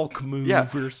a Hulk move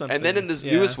or something. And then in this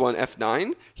newest one,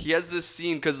 F9, he has this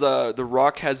scene, because The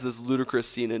Rock has this ludicrous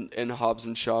scene in Hobbs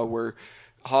and Shaw where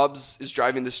Hobbs is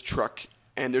driving this truck,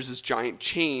 and there's this giant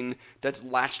chain that's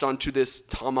latched onto this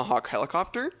Tomahawk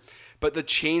helicopter. But the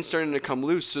chain's starting to come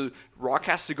loose, so Rock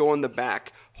has to go on the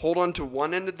back, hold on to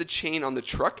one end of the chain on the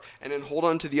truck, and then hold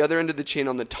on to the other end of the chain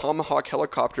on the Tomahawk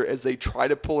helicopter as they try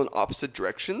to pull in opposite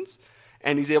directions.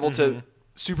 And he's able to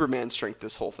Superman strength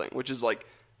this whole thing, which is like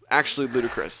actually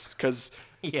ludicrous, because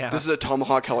this is a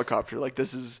Tomahawk helicopter. Like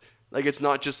this is like, it's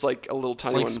not just like a little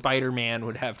tiny one. Like Spider-Man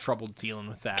would have trouble dealing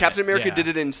with that. Captain America did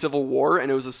it in Civil War,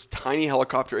 and it was this tiny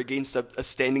helicopter against a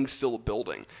standing still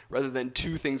building, rather than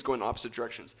two things going opposite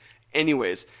directions.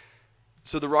 Anyways,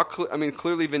 so The Rock,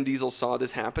 clearly Vin Diesel saw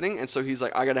this happening, and so he's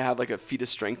like, I gotta have like a feat of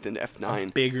strength in F9.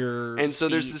 A bigger And so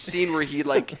there's this scene where he's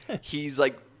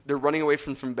like, they're running away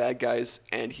from bad guys,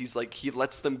 and he's like, he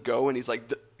lets them go, and he's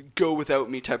like, go without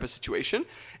me type of situation.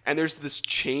 And there's this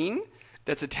chain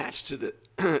that's attached to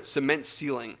the cement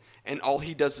ceiling, and all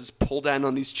he does is pull down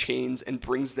on these chains and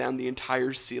brings down the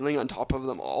entire ceiling on top of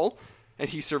them all, and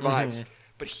he survives.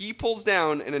 But he pulls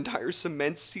down an entire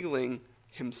cement ceiling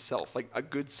himself, like a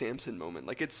good Samson moment.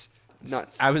 Like it's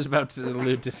nuts. I was about to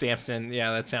allude to Samson.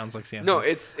 Yeah, that sounds like Samson. No,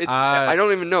 it's I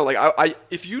don't even know. Like I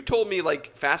if you told me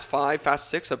like Fast 5, Fast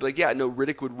 6, I'd be like, yeah, no,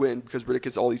 Riddick would win because Riddick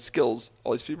has all these skills,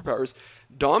 all these superpowers.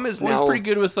 Dom is now pretty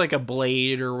good with like a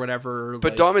blade or whatever.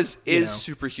 But like, Dom is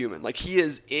superhuman. Like he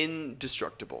is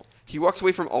indestructible. He walks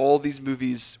away from all these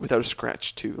movies without a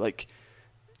scratch too. Like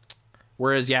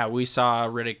whereas we saw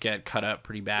Riddick get cut up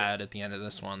pretty bad at the end of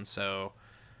this one, so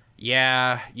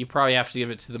yeah, you probably have to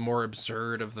give it to the more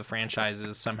absurd of the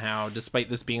franchises somehow, despite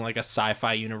this being like a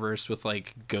sci-fi universe with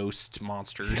like ghost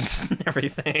monsters and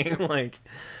everything. Like,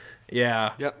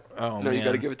 yeah. Yep. Oh, man. You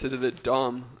got to give it to the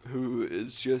Dom, who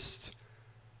is just,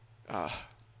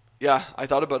 yeah. I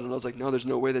thought about it and I was like, no, there's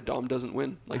no way that Dom doesn't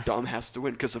win. Like Dom has to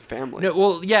win because of family. No,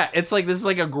 well, yeah, it's like this is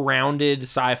like a grounded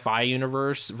sci-fi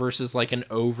universe versus like an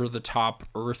over-the-top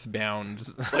Earthbound,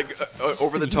 like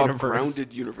over-the-top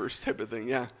grounded universe type of thing.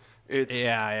 Yeah. It's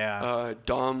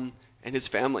Dom and his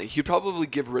family. He'd probably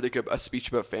give Riddick a speech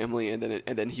about family, and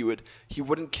then he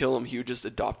wouldn't kill him. He would just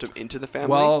adopt him into the family.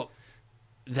 Well,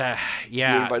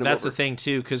 that's the thing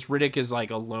too, because Riddick is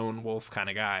like a lone wolf kind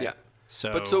of guy. Yeah,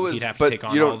 so he'd have to take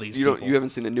on all these people. You haven't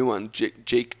seen the new one.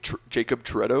 Jacob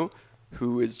Toretto,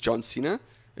 who is John Cena,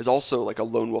 is also like a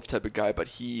lone wolf type of guy, but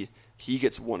he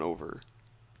gets won over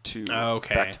to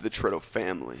back to the Toretto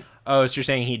family. Oh, so you're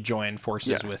saying he joined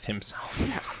forces with himself?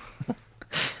 Yeah.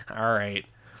 All right.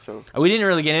 So we didn't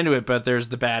really get into it, but there's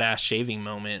the badass shaving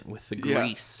moment with the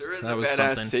grease. There is a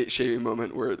badass shaving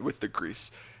moment with the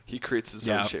grease. He creates his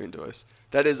own shaving device.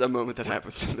 That is a moment that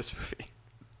happens in this movie.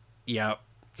 Yep.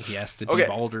 He has to be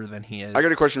bolder than he is. I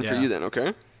got a question for you then,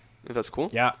 okay? If that's cool?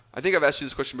 Yeah. I think I've asked you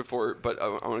this question before, but I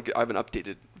have an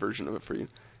updated version of it for you.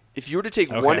 If you were to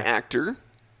take one actor,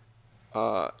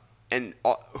 and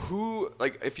who,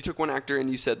 like, if you took one actor and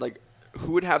you said, like,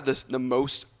 who would have the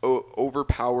most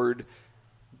overpowered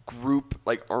group,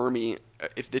 like, army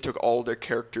if they took all their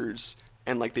characters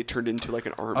and, like, they turned into, like,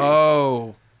 an army?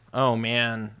 Oh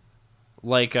man.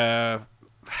 Like,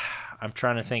 I'm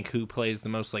trying to think who plays the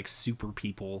most like super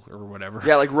people or whatever.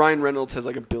 Yeah, like Ryan Reynolds has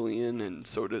like 1 billion, and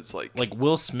so does like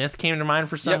Will Smith came to mind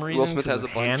for some reason. Will Smith has a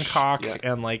bunch. Hancock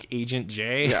and like Agent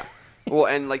J. Yeah. Well,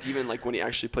 and like even like when he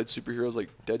actually played superheroes like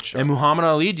Deadshot. And Muhammad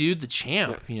Ali, dude, the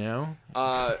champ, you know?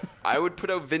 I would put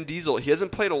out Vin Diesel. He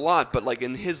hasn't played a lot, but like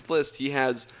in his list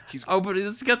he's but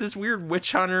he's got this weird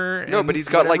witch hunter. No, but he's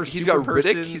got person.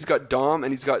 Riddick, he's got Dom,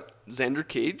 and he's got Xander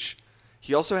Cage.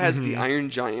 He also has the Iron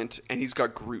Giant, and he's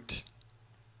got Groot.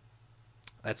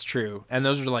 That's true. And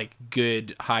those are like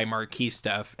good high marquee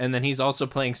stuff. And then he's also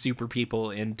playing super people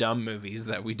in dumb movies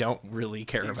that we don't really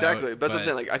care about. Exactly. That's what I'm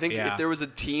saying. Like I think if there was a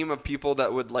team of people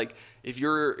that would like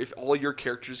if all your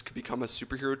characters could become a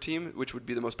superhero team, which would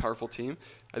be the most powerful team,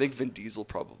 I think Vin Diesel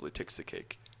probably takes the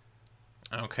cake.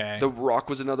 Okay. The Rock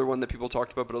was another one that people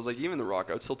talked about, but I was like, even The Rock,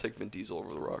 I would still take Vin Diesel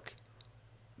over The Rock.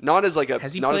 Not as like a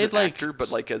Has he not played as an like actor, but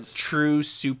like as true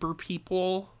super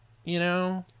people, you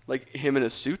know? Like him in a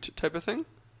suit type of thing?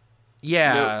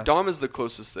 Yeah. No, Dom is the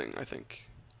closest thing, I think.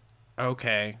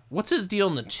 Okay. What's his deal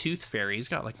in the Tooth Fairy? He's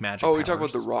got like magic Oh, powers. we talk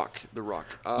about The Rock. The Rock.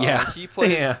 He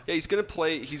plays. He's going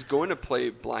to play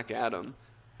Black Adam,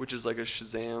 which is like a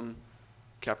Shazam,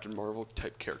 Captain Marvel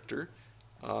type character.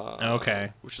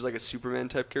 Okay. Which is like a Superman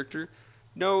type character.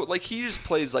 No, like he just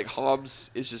plays like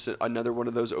Hobbs is just another one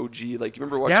of those OG. Like you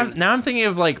remember watching? Now I'm thinking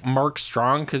of like Mark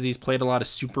Strong because he's played a lot of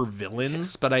super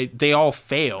villains, but they all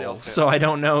fail. So I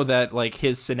don't know that like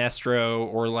his Sinestro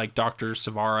or like Dr.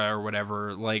 Savara or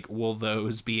whatever, like will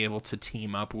those be able to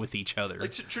team up with each other?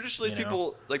 Like traditionally,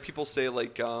 people say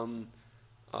like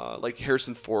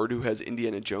Harrison Ford, who has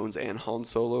Indiana Jones and Han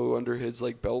Solo under his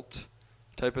like belt,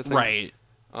 type of thing. Right.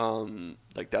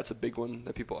 Like that's a big one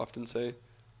that people often say.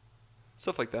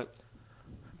 Stuff like that.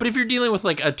 But if you're dealing with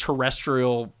like a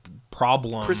terrestrial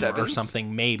problem or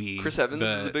something, maybe. Chris Evans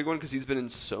is a big one because he's been in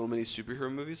so many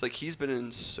superhero movies. Like he's been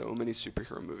in so many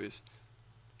superhero movies.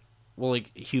 Well,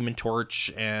 like Human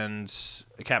Torch and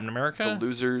Captain America? The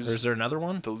Losers. Or is there another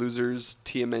one? The Losers,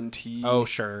 TMNT. Oh,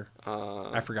 sure.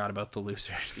 I forgot about The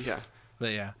Losers. Yeah.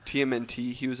 But yeah.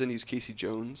 TMNT, he was Casey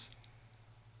Jones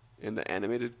in the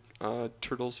animated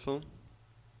Turtles film.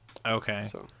 Okay.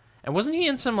 So. And wasn't he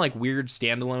in some like weird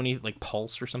standalone like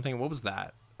Pulse or something? What was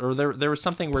that? Or there was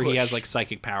something where he has like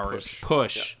psychic powers.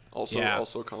 Push. Yeah.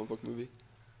 Also a comic book movie.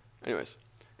 Anyways,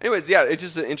 yeah, it's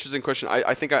just an interesting question.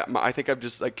 I think I've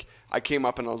just like I came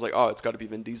up and I was like, oh, it's got to be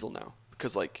Vin Diesel now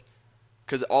because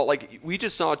we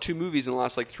just saw 2 movies in the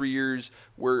last like 3 years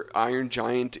where Iron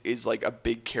Giant is like a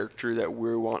big character that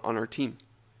we want on our team.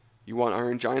 You want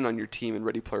Iron Giant on your team in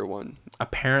Ready Player One.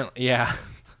 Apparently, yeah.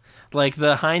 Like,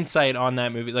 the hindsight on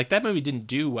that movie, like, that movie didn't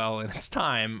do well in its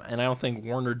time, and I don't think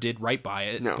Warner did right by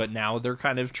it, but now they're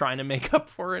kind of trying to make up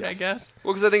for it, I guess.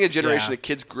 Well, because I think a generation of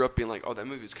kids grew up being like, oh, that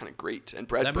movie was kind of great. And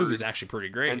Brad Bird... That movie was actually pretty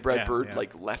great. And Brad Bird,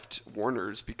 like, left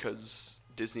Warner's because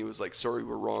Disney was like, sorry,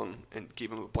 we're wrong, and gave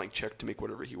him a blank check to make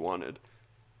whatever he wanted.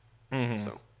 Mm-hmm.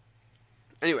 So,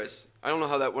 anyways, I don't know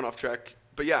how that went off track,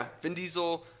 but yeah, Vin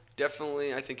Diesel...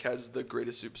 definitely, I think, has the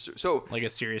greatest superstar. So, like a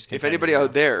serious if anybody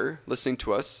out there listening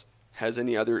to us has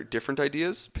any other different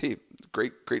ideas, hey,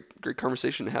 great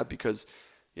conversation to have because,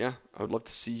 yeah, I would love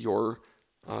to see your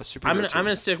superhero team. I'm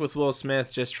gonna stick with Will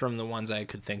Smith just from the ones I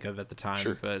could think of at the time.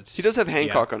 Sure. But he does have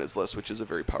Hancock on his list, which is a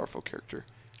very powerful character.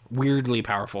 Weirdly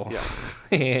powerful.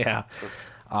 Yeah. Yeah. So.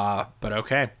 But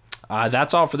okay.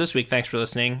 That's all for this week. Thanks for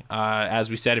listening. As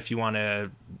we said, if you want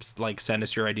to send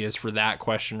us your ideas for that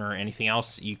question or anything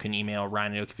else, you can email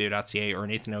ryan@okvideo.ca or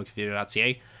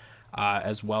nathan@okvideo.ca,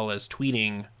 as well as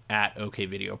tweeting at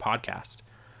okvideopodcast.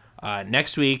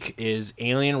 Next week is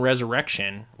Alien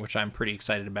Resurrection, which I'm pretty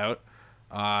excited about.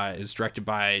 It's directed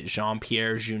by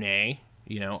Jean-Pierre Jeunet,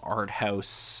 art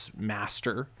house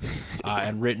master,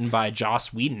 and written by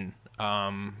Joss Whedon,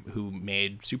 who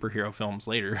made superhero films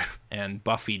later and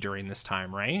Buffy during this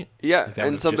time, right? Yeah,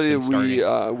 and somebody we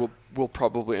will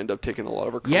probably end up taking a lot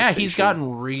of our conversation. Yeah, he's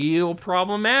gotten real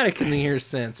problematic in the years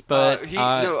since, but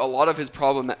a lot of his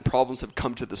problems have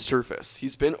come to the surface.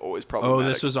 He's been always problematic. Oh,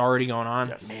 this was already going on?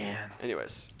 Yes. Man.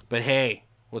 Anyways. But hey,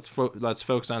 let's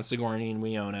focus on Sigourney and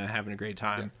Winona having a great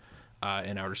time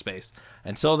in outer space.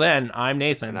 Until then, I'm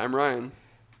Nathan. And I'm Ryan.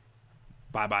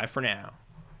 Bye-bye for now.